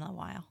stage in a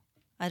while.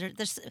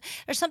 There's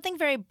something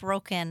very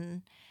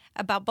broken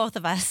about both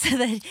of us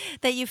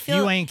that you feel.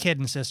 You ain't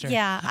kidding, sister.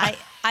 Yeah,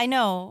 I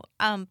know.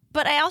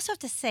 But I also have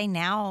to say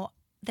now,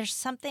 there's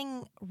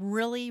something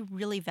really,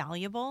 really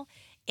valuable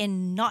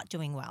in not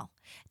doing well,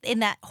 in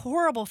that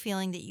horrible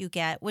feeling that you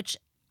get, which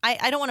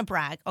I don't want to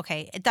brag.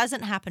 Okay, it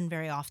doesn't happen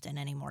very often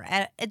anymore.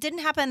 It didn't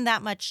happen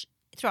that much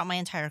throughout my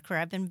entire career.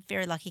 I've been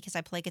very lucky because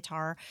I play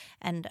guitar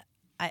and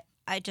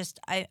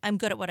I'm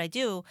good at what I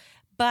do.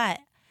 But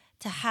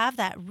to have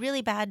that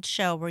really bad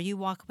show where you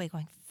walk away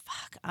going,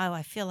 fuck,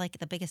 I feel like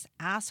the biggest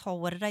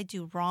asshole. What did I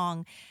do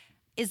wrong?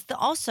 Is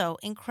also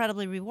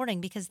incredibly rewarding,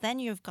 because then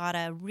you've got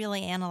to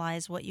really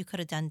analyze what you could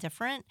have done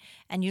different,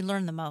 and you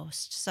learn the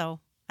most. So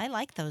I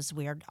like those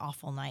weird,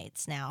 awful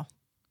nights now.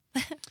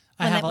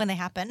 when they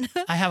happen.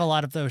 I have a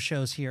lot of those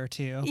shows here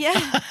too.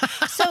 Yeah.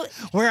 So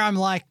where I'm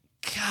like,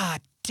 God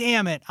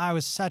damn it, I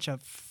was such a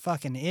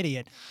fucking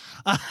idiot.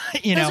 Those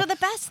are the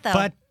best,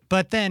 though.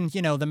 But then,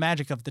 the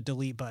magic of the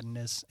delete button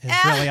is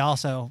really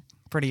also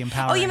pretty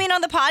empowering. Oh, you mean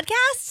on the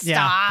podcast?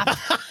 Yeah.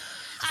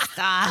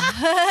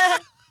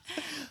 Stop.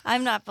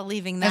 I'm not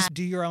believing that.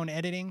 Do your own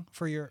editing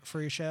for your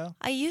show?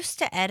 I used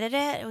to edit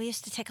it. We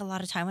used to take a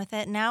lot of time with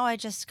it. Now I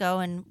just go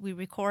and we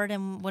record,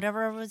 and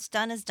whatever was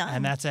done is done.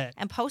 And that's it.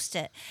 And post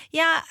it.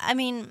 Yeah,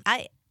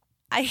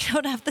 I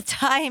don't have the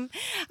time.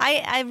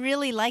 I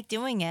really like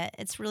doing it.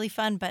 It's really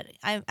fun, but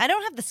I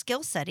don't have the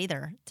skill set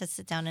either to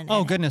sit down and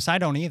edit. Oh, goodness, I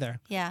don't either.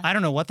 Yeah. I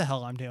don't know what the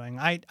hell I'm doing.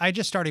 I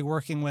just started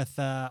working with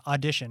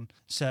Audition,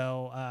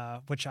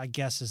 so which I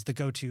guess is the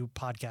go-to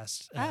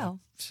podcast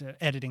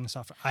editing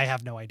software. I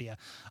have no idea.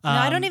 No,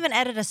 I don't even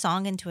edit a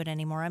song into it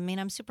anymore. I mean,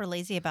 I'm super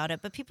lazy about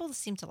it, but people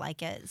seem to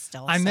like it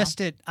still. I missed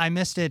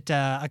it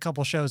a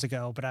couple shows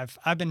ago, but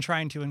I've been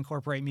trying to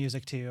incorporate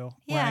music too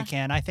where I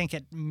can. I think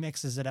it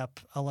mixes it up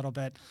a little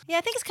bit. Yeah,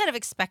 I think it's kind of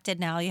expected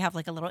now. You have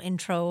like a little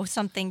intro,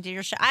 something to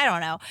your show. I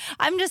don't know.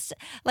 I'm just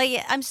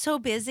like, I'm so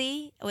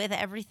busy with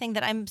everything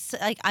that I'm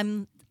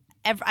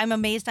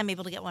amazed I'm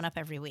able to get one up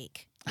every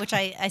week, which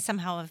I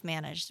somehow have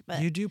managed.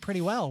 But you do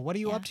pretty well. What are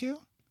you up to?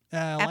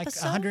 Like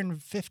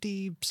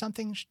 150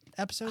 something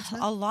episodes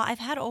now? A lot. I've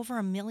had over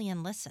 1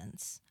 million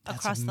listens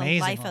across amazing, the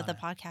life of the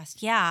podcast.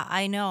 Yeah,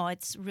 I know.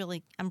 It's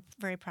really, I'm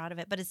very proud of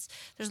it. But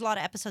there's a lot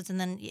of episodes, and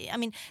then I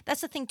mean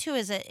that's the thing too,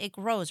 is it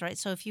grows, right?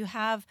 So if you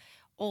have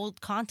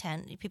old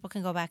content, people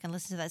can go back and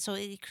listen to that. So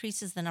it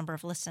increases the number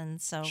of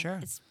listens. So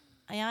sure.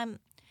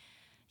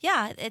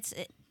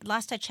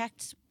 Last I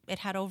checked, it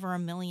had over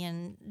 1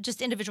 million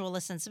just individual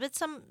listens. But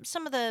some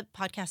of the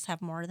podcasts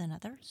have more than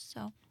others.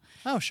 So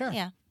sure.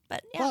 Yeah.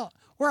 But yeah. Well,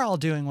 we're all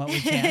doing what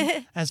we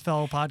can as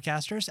fellow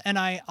podcasters, and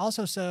I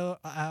also saw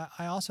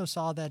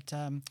that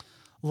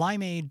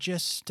Limeade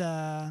just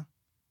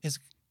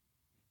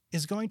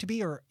is going to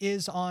be or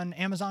is on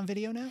Amazon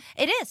Video now.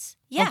 It is.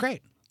 Yeah. Oh,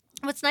 great.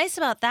 What's nice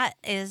about that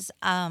is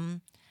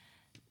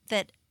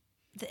that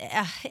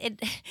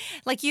it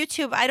like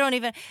YouTube.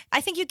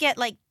 I think you get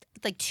like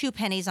 2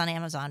 pennies on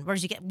Amazon,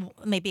 whereas you get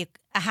maybe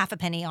a half a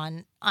penny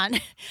on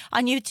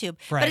YouTube.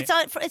 Right.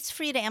 But it's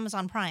free to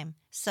Amazon Prime.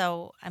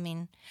 So I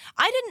mean,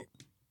 I didn't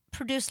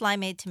produce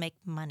Limeade to make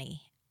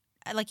money,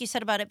 like you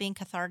said about it being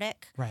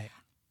cathartic. Right.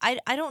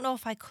 I don't know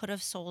if I could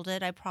have sold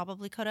it. I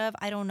probably could have.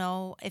 I don't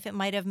know if it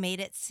might have made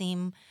it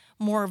seem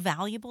more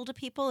valuable to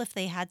people if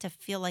they had to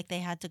feel like they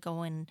had to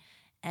go in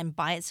and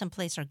buy it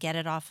someplace or get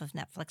it off of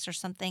Netflix or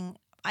something.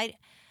 I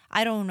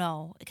don't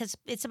know, because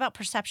it's about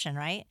perception,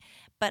 right?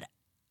 But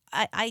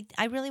I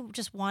really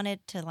just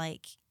wanted to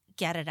like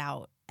get it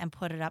out and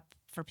put it up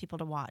for people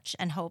to watch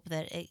and hope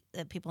that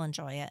people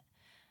enjoy it,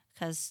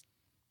 because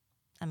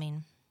I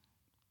mean,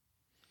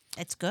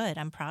 it's good.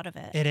 I'm proud of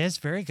it. It is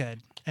very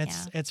good.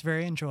 It's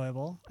very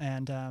enjoyable,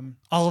 and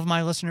all of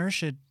my listeners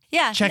should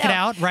check it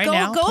out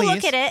now. Go please.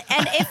 look at it.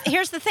 And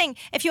here's the thing: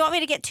 if you want me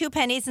to get 2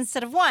 pennies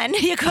instead of 1,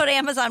 you go to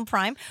Amazon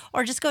Prime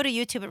or just go to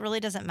YouTube. It really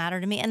doesn't matter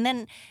to me. And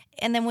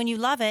then when you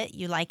love it,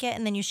 you like it,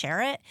 and then you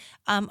share it.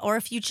 Or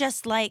if you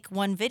just like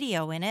one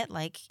video in it,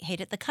 like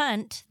Hate It the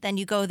Cunt, then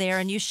you go there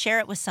and you share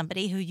it with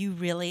somebody who you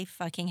really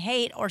fucking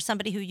hate, or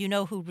somebody who you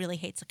know who really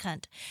hates a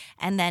cunt,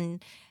 and then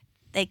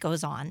it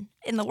goes on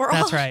in the world.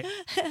 That's right.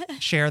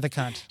 Share the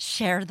cunt.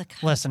 Share the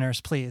cunt.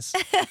 Listeners, please.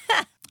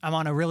 I'm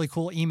on a really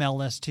cool email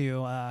list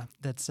too.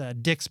 That's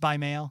Dicks by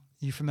Mail.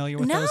 You familiar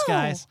with those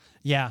guys?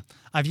 Yeah,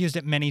 I've used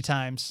it many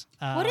times.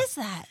 What is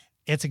that?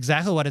 It's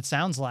exactly what it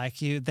sounds like.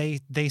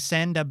 They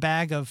send a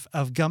bag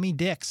of gummy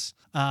dicks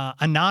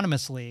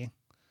anonymously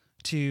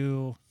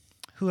to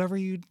whoever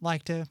you'd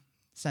like to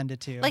send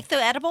it to. Like the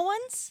edible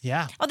ones?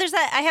 Yeah. Oh, there's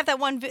that. I have that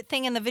one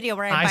thing in the video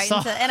where I bite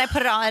into, and I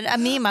put it on a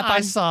meme up.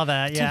 I saw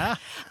that. Yeah.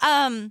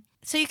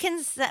 So you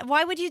can.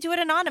 Why would you do it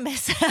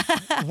anonymous?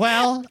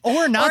 Well,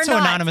 or not so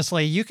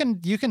anonymously. You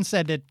can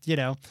send it.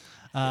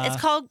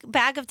 It's called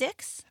Bag of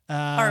Dicks.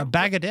 Or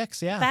Bag of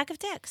Dicks. Yeah. Bag of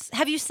Dicks.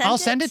 Have you sent it? I'll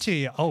send it to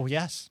you. Oh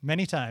yes,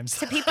 many times.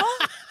 To people?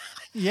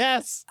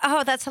 Yes.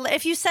 Oh, that's hilarious.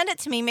 If you send it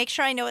to me, make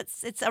sure I know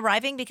it's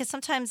arriving, because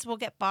sometimes we'll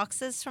get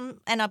boxes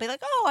and I'll be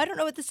like, oh, I don't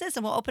know what this is,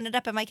 and we'll open it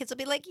up, and my kids will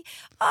be like,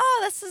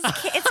 oh, it's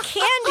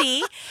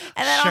candy,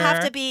 and then I'll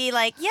have to be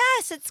like,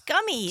 yes, it's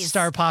gummies.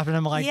 Start popping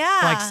them like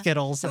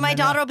Skittles. And my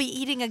daughter will be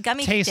eating a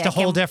gummy. Taste a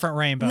whole different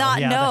rainbow.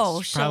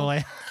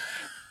 Probably.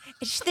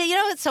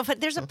 It's so fun.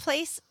 There's a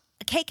place,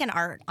 Cake and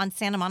Art on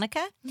Santa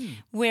Monica,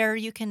 where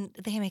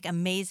they make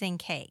amazing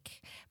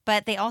cake,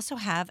 but they also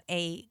have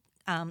a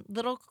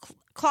little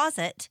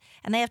closet,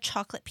 and they have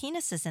chocolate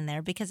penises in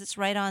there because it's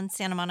right on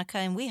Santa Monica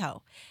and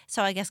WeHo.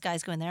 So I guess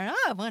guys go in there and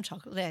I want a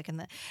chocolate dick.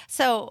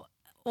 So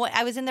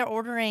I was in there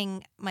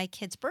ordering my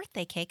kid's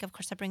birthday cake. Of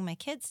course, I bring my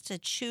kids to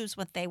choose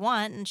what they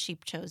want, and she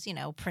chose,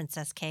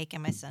 princess cake,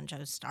 and my son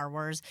chose Star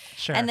Wars.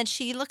 Sure. And then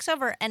she looks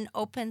over and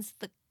opens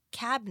the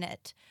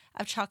cabinet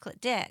of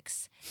chocolate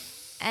dicks,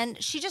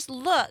 and she just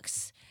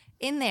looks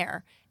in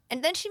there,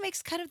 and then she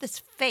makes kind of this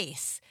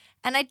face.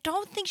 And I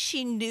don't think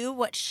she knew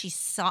what she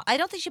saw. I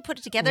don't think she put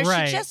it together.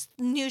 Right. She just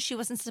knew she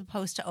wasn't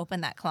supposed to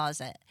open that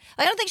closet.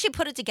 I don't think she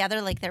put it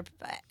together like they're,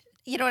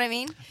 you know what I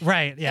mean?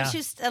 Right, yeah. She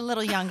was a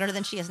little younger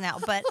than she is now.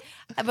 But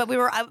we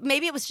were,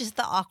 maybe it was just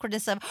the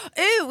awkwardness of,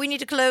 ooh, we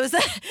need to close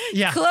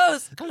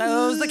close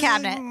the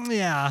cabinet.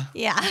 Yeah.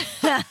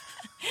 Yeah.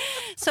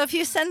 So if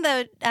you send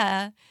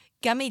the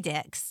gummy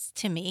dicks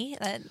to me,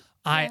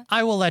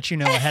 I will let you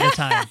know ahead of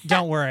time.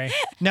 Don't worry.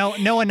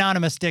 No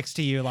anonymous dicks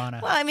to you, Lana.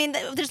 Well, I mean,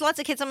 there's lots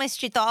of kids on my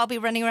street. They'll all be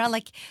running around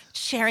like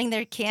sharing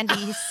their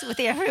candies with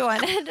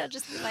everyone, and I'll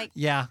just be like,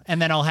 yeah. And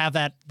then I'll have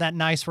that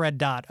nice red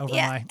dot over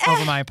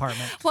my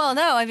apartment. Well,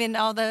 no, I mean,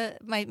 all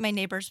my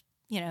neighbors,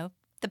 the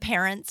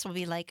parents will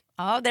be like,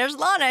 oh, there's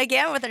Lana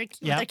again with her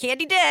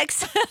candy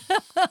dicks.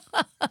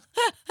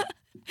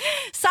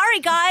 Sorry,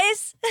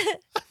 guys.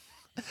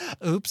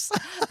 Oops.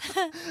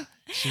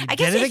 She I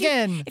guess did it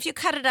again. if you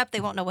cut it up,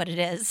 they won't know what it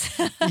is.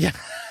 Yeah.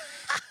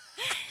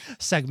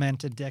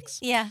 Segmented dicks.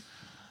 Yeah.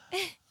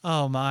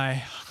 Oh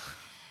my.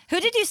 Who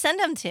did you send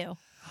them to?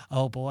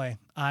 Oh boy.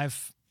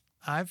 I've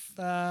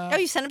Oh,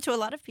 you sent them to a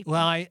lot of people.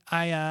 well,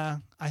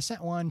 I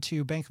sent one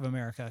to Bank of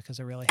America because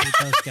I really hate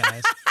those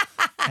guys.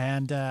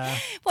 And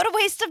what a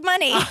waste of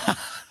money.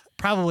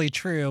 probably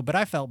true, but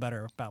I felt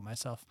better about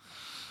myself.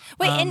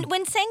 Wait, and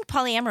when saying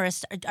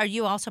polyamorous, are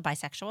you also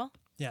bisexual?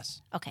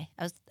 Yes. Okay,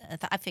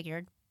 I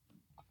figured.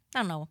 I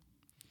don't know.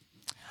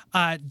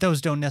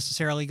 Those don't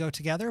necessarily go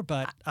together,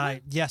 but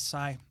yes,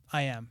 I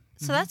am.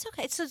 So that's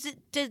okay. So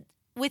did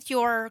with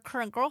your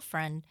current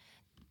girlfriend,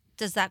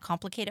 does that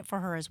complicate it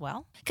for her as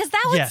well? Because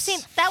that would Yes. seem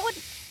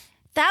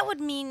that would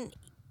mean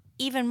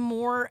even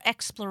more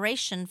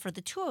exploration for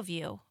the two of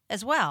you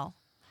as well.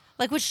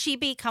 Like, would she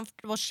be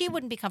comfortable? Well, she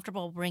wouldn't be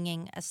comfortable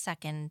bringing a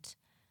second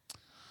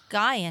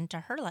guy into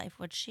her life,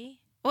 would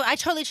she? Well, I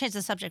totally changed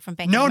the subject from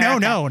Bank of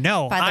America.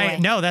 No. By the way,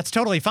 No, that's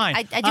totally fine.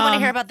 I do want to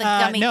hear about the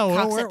gummy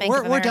cocks at Bank of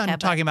America. We're done but-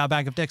 talking about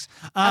bag of dicks.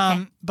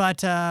 Okay.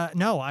 But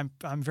no, I'm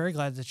very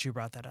glad that you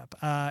brought that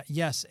up.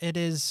 Yes, it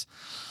is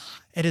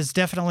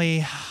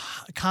definitely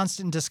a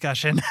constant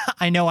discussion.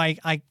 I know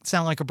I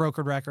sound like a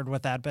broken record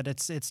with that, but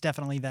it's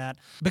definitely that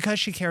because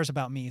she cares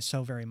about me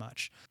so very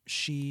much.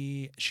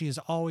 She is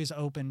always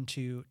open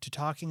to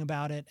talking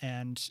about it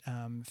and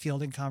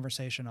fielding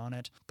conversation on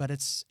it. But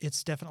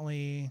it's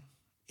definitely.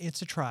 It's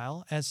a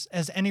trial, as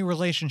any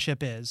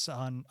relationship is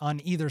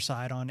on either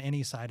side, on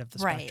any side of the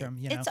spectrum.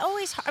 You know? It's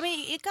always hard. I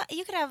mean,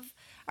 you could have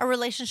a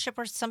relationship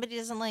where somebody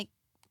doesn't like,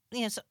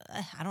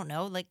 I don't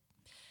know, like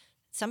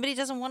somebody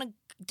doesn't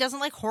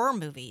like horror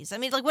movies. I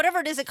mean, like whatever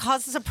it is, it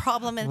causes a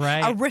problem and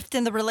a rift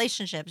in the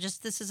relationship.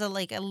 Just this is a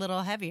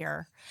little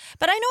heavier.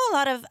 But I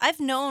know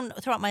I've known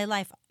throughout my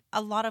life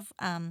a lot of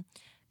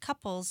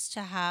couples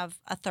to have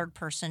a third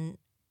person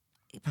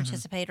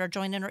participate or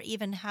join in, or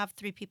even have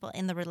three people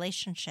in the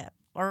relationship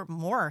or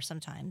more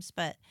sometimes.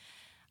 But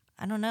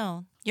I don't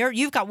know.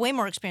 You've got way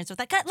more experience with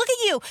that. God, look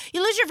at you.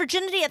 You lose your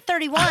virginity at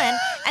 31,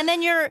 and then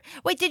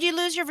did you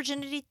lose your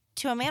virginity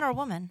to a man or a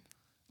woman?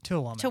 To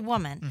a woman. To a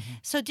woman.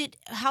 So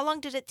how long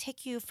did it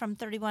take you from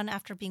 31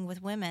 after being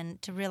with women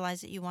to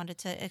realize that you wanted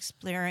to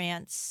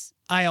experience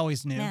I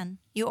always knew. men?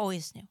 You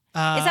always knew.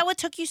 Is that what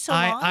took you so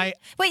long?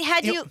 Wait,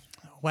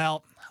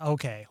 Well,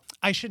 okay.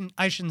 I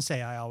shouldn't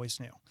say I always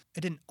knew. I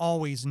didn't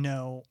always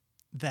know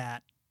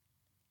that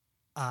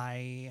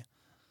I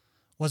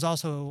was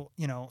also,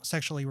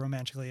 sexually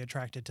romantically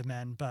attracted to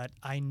men, but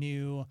I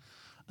knew,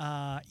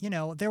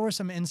 there were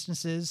some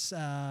instances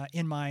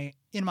in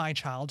my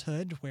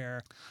childhood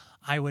where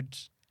I would,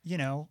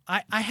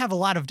 I have a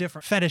lot of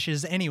different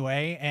fetishes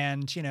anyway,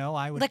 and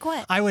I would like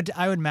what? I would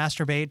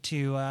masturbate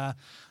to.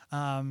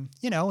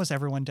 As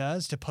everyone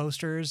does, to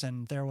posters,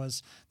 and there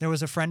was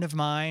a friend of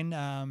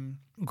mine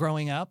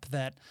growing up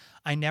that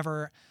I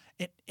never.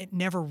 It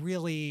never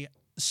really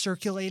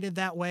circulated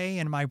that way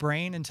in my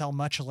brain until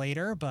much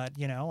later. But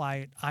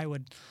I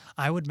would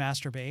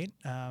masturbate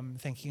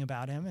thinking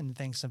about him and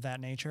things of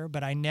that nature.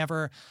 But I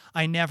never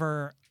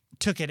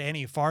took it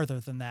any farther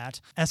than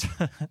that. As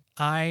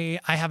I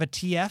have a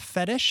TF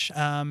fetish.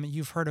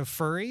 You've heard of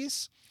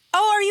furries?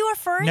 Oh, are you a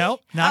furry? No,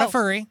 not a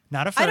furry.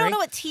 Not a furry. I don't know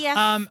what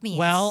TF means.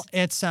 Well,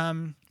 it's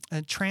a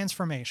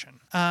transformation.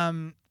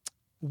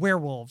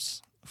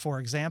 Werewolves, for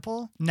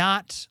example,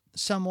 not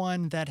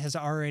someone that has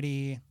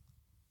already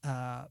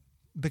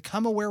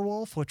become a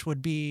werewolf, which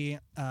would be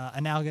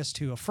analogous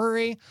to a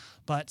furry,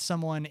 but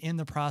someone in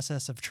the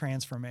process of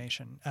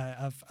transformation,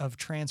 of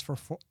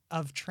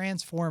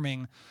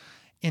transforming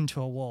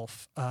into a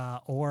wolf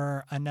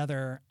or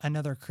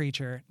another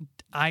creature.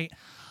 I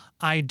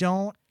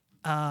don't.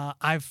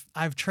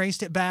 I've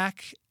traced it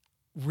back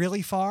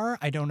really far.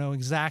 I don't know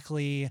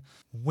exactly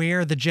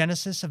where the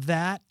genesis of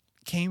that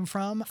came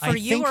from. For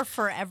you or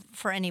for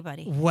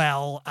anybody?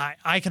 Well,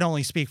 I can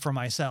only speak for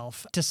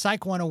myself. To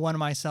Psych 101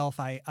 myself,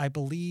 I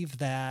believe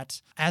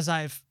that as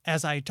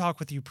I talked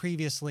with you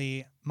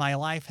previously, my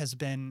life has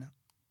been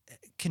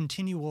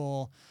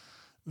continual,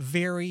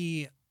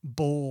 very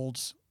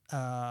bold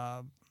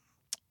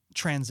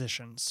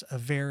transitions.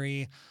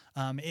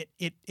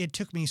 It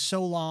took me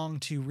so long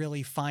to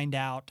really find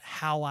out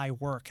how I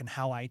work and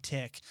how I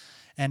tick.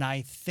 And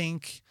I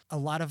think a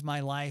lot of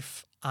my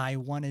life I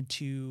wanted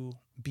to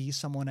be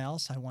someone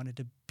else. I wanted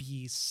to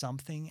be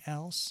something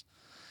else.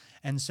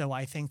 And so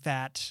I think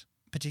that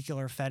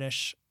particular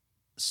fetish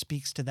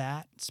speaks to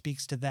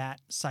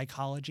that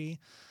psychology,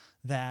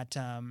 that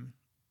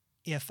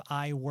if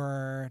I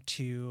were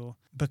to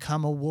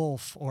become a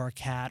wolf or a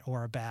cat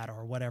or a bat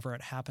or whatever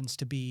it happens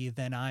to be,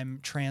 then I'm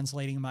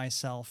translating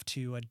myself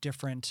to a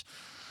different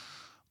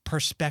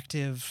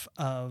perspective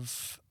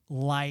of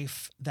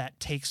life that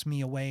takes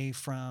me away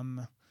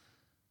from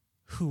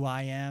who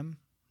I am,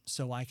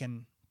 so I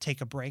can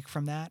take a break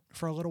from that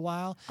for a little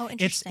while. Oh,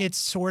 interesting. It's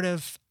sort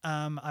of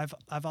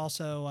I've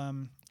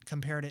also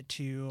compared it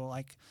to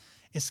like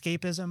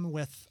escapism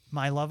with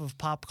my love of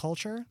pop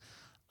culture.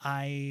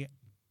 I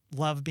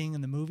love being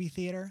in the movie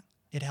theater.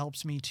 It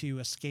helps me to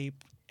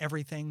escape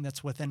everything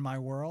that's within my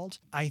world.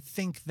 I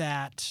think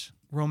that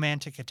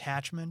romantic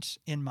attachment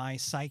in my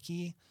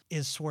psyche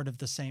is sort of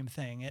the same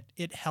thing.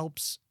 It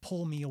helps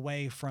pull me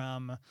away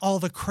from all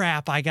the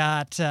crap I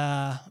got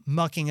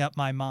mucking up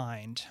my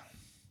mind.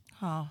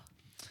 Oh.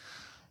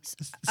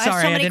 Sorry, I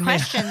have so many didn't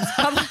questions.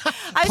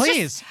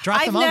 Please,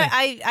 drop them on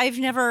me. I've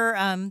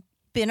never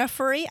been a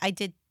furry. I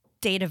did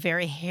date a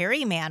very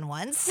hairy man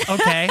once.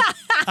 Okay.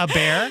 A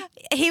bear?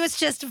 He was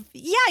just,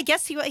 I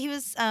guess he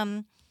was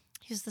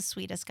the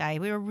sweetest guy.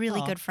 We were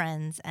really good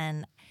friends,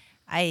 and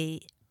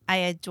I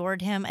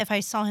adored him. If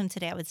I saw him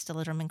today, I would still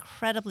adore him.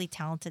 Incredibly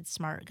talented,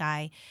 smart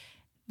guy.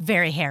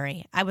 Very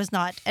hairy. I was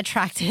not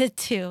attracted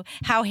to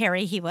how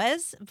hairy he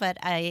was, but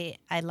I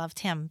loved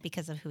him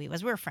because of who he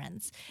was. We were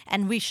friends,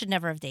 and we should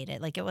never have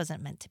dated. Like, it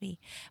wasn't meant to be.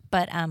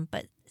 But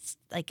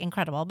like,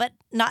 incredible, but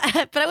not.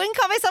 But I wouldn't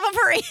call myself a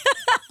furry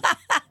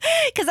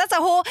because that's a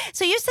whole.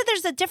 So you said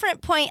there's a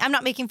different point. I'm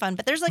not making fun,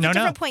 but there's like a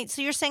different point.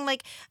 So you're saying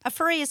like a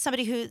furry is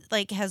somebody who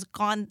like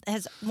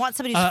wants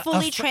somebody who's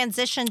fully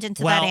transitioned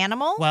into that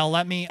animal. Well,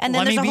 let me. And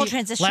then there's a whole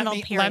transitional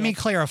period. Let me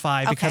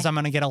clarify because I'm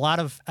going to get a lot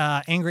of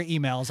angry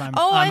emails. I'm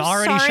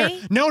already sorry.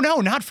 sure.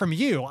 No, not from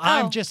you.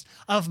 I'm just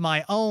of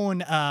my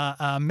own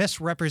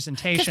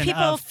misrepresentation.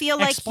 People of feel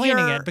like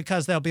explaining it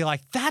because they'll be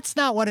like, "That's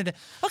not what it is."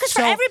 Well, because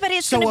for everybody,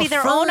 it's going to be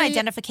their own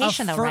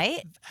identification, though,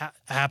 right?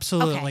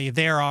 Absolutely.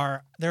 Okay.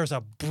 There's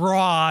a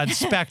broad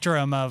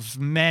spectrum of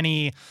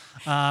many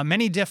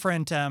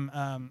different. I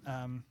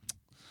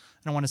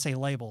don't want to say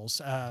labels,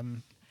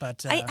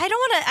 but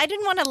I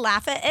didn't want to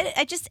laugh at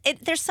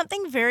it. There's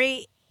something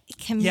very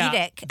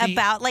comedic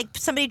about like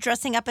somebody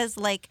dressing up as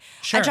like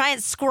a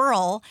giant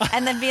squirrel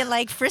and then being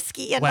like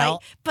frisky and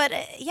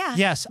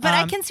yes, but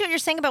I can see what you're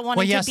saying about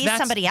wanting to be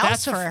somebody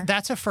else.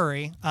 That's a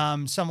furry,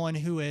 someone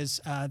who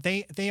is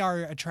they are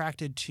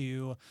attracted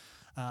to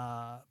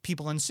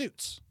people in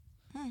suits.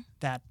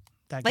 That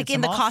like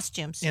in the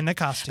costumes. In the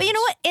costumes. But you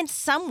know what? In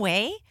some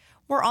way,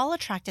 we're all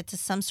attracted to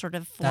some sort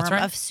of form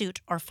of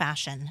suit or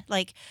fashion.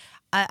 Like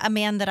a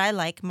man that I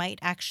like might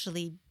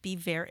actually be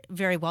very,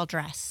 very well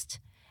dressed.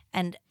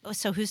 And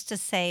so who's to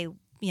say,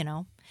 you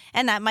know,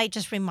 and that might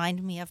just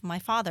remind me of my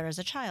father as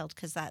a child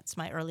because that's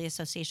my early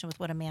association with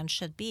what a man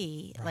should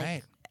be,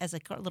 like as a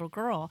little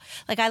girl.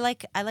 Like I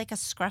like a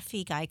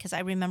scruffy guy because I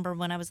remember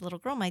when I was a little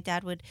girl, my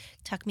dad would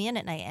tuck me in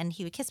at night and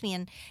he would kiss me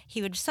and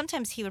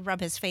sometimes he would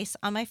rub his face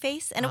on my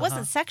face and it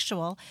wasn't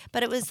sexual,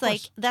 but it was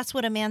like that's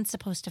what a man's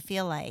supposed to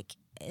feel like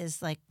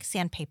is like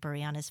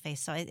sandpapery on his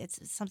face. So it's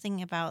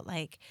something about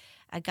like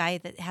a guy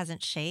that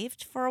hasn't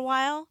shaved for a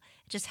while,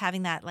 just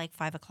having that like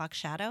 5 o'clock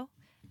shadow.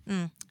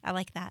 I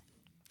like that.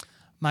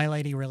 My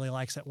lady really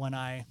likes it when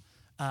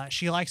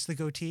she likes the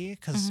goatee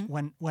because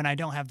when I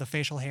don't have the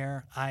facial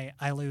hair,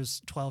 I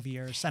lose 12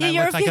 years and I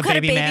look like a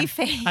baby man.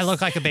 Face. I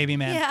look like a baby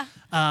man.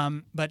 Yeah.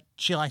 But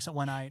she likes it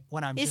when I'm.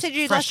 You just said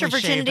you lost your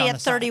virginity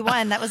at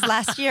 31. That was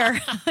last year.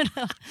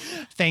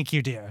 Thank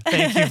you, dear.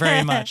 Thank you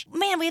very much.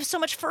 Man, we have so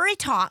much furry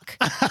talk.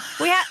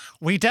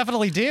 We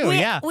definitely do.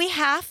 We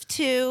have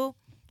to.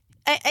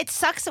 It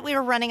sucks that we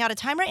are running out of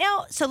time right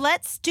now. So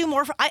let's do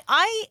more.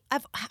 I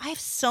have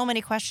so many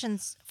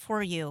questions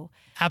for you.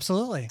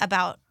 Absolutely.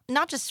 About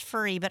not just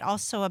furry, but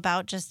also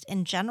about just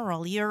in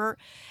general. You're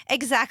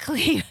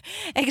exactly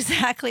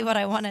what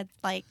I wanted.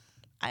 Like,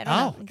 I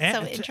don't know.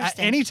 So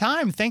interesting.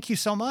 Anytime. Thank you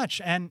so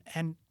much. And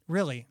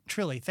really,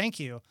 truly,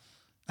 thank you.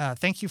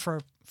 Thank you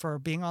for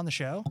being on the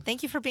show.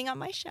 Thank you for being on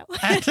my show.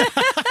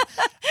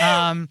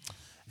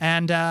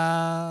 And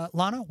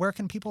Lana, where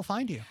can people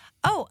find you?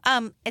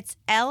 It's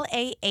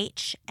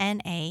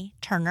LAHNA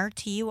Turner,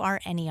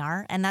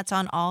 TURNER, and that's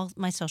on all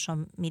my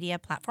social media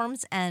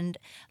platforms. And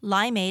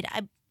Limeade,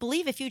 I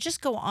believe if you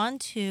just go on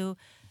to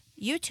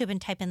YouTube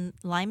and type in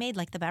Limeade,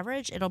 like the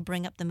beverage, it'll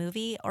bring up the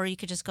movie, or you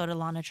could just go to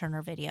Lana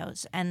Turner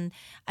videos. And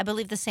I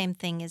believe the same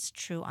thing is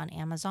true on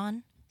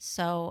Amazon.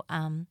 So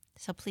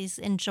please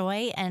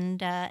enjoy and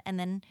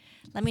then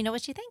let me know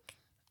what you think.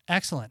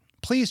 Excellent.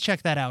 Please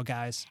check that out,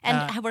 guys.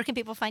 And where can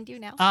people find you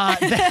now?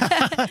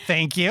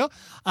 Thank you.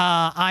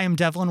 I am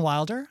Devlin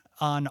Wilder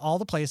on all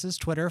the places,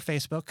 Twitter,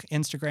 Facebook,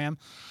 Instagram,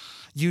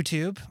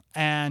 YouTube.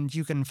 And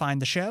you can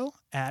find the show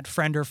at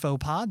Friend Or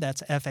Faux Pod.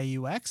 That's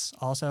FAUX.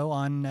 Also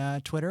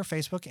on Twitter,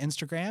 Facebook,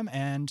 Instagram.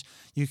 And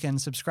you can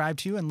subscribe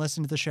to and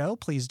listen to the show.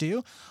 Please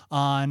do.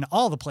 On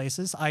all the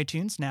places,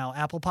 iTunes, now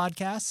Apple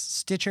Podcasts,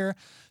 Stitcher,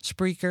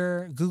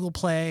 Spreaker, Google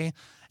Play,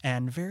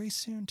 and very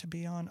soon to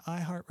be on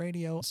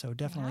iHeartRadio. So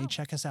definitely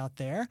check us out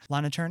there.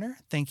 Lana Turner,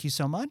 thank you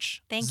so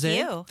much. Thank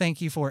you.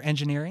 Thank you for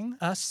engineering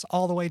us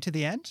all the way to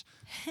the end.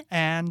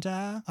 And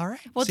all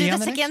right. We'll do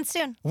this again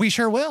soon. We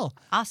sure will.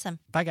 Awesome.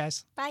 Bye,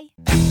 guys. Bye.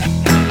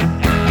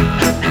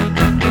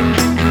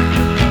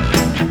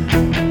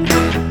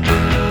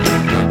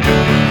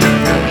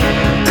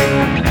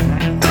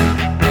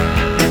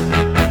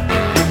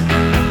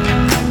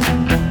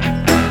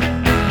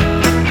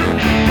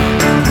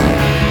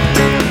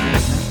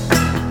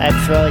 I'm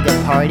throwing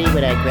a party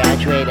when I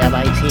graduate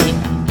MIT.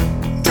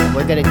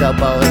 We're gonna go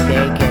bowling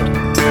naked.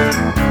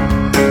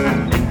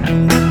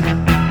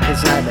 Cause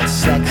 'cause I'm a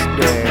sex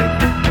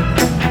nerd.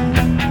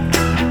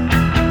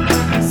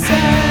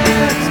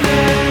 Sex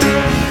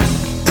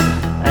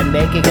nerd. I'm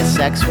making a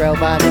sex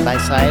robot in my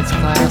science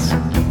class.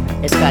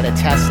 It's got a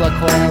Tesla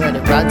coil and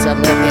it runs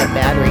on lithium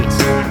batteries.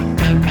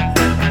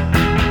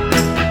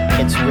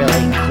 It's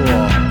really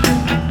cool.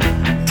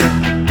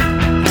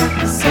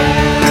 Sex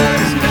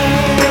nerd.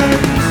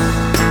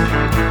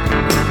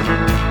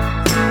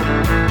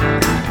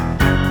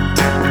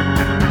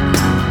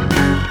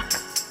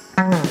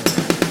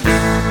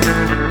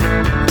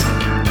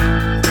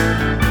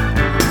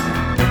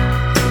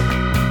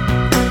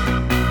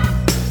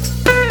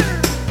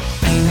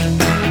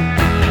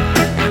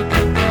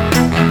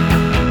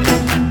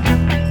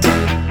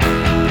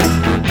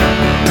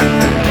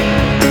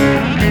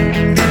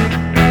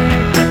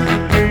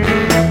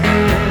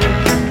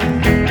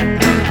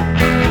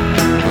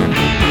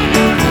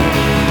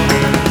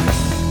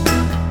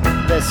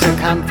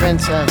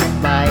 Circumference of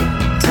my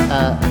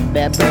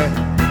member,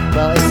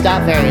 well, it's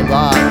not very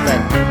long, but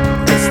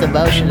it's the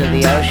motion of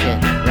the ocean,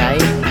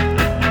 right?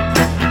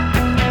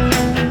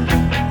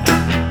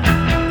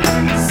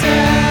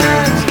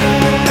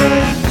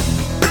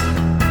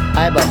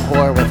 I'm a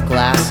whore with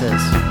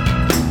glasses.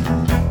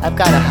 I've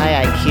got a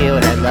high IQ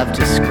and I love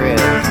to screw.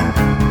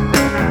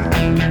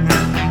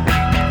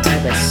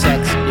 I'm a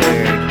sex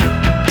nerd.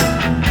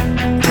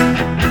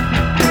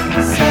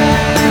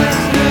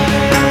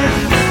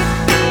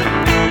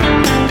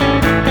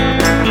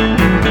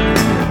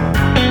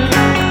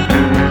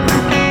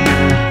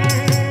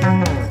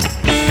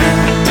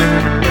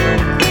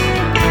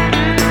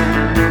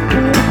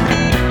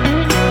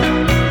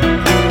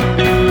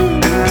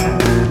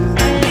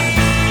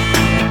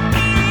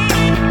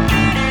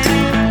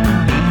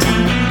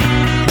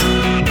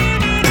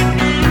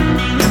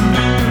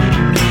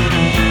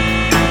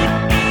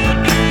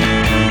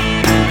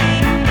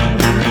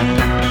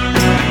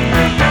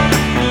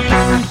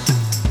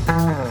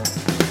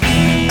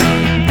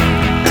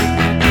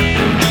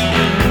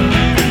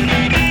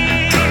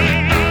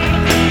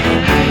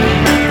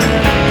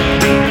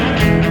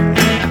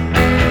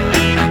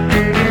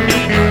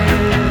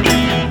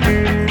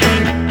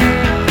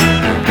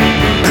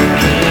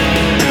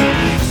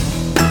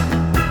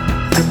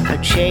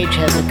 Change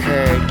has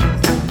occurred.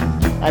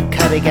 I'm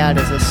coming out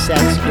as a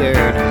sex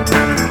nerd.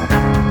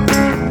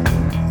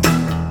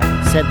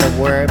 Said the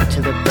worm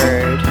to the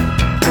bird.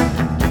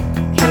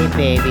 Hey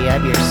baby,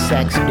 I'm your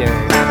sex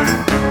nerd.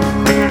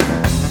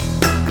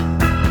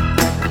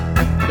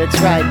 Let's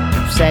ride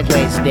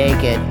segways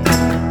naked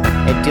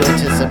and do it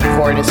to some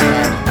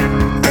Portishead.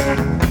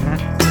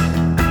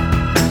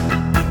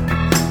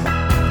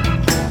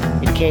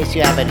 In case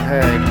you haven't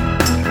heard,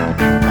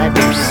 I'm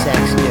your sex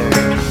nerd.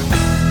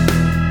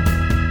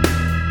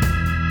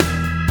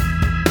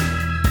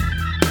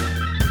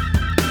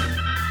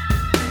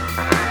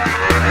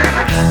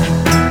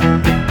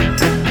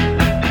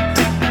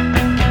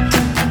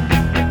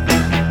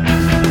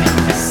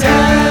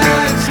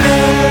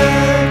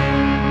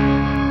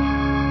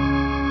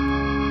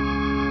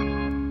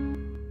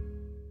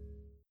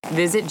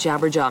 Visit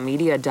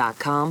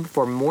jabberjawmedia.com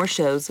for more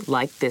shows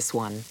like this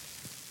one.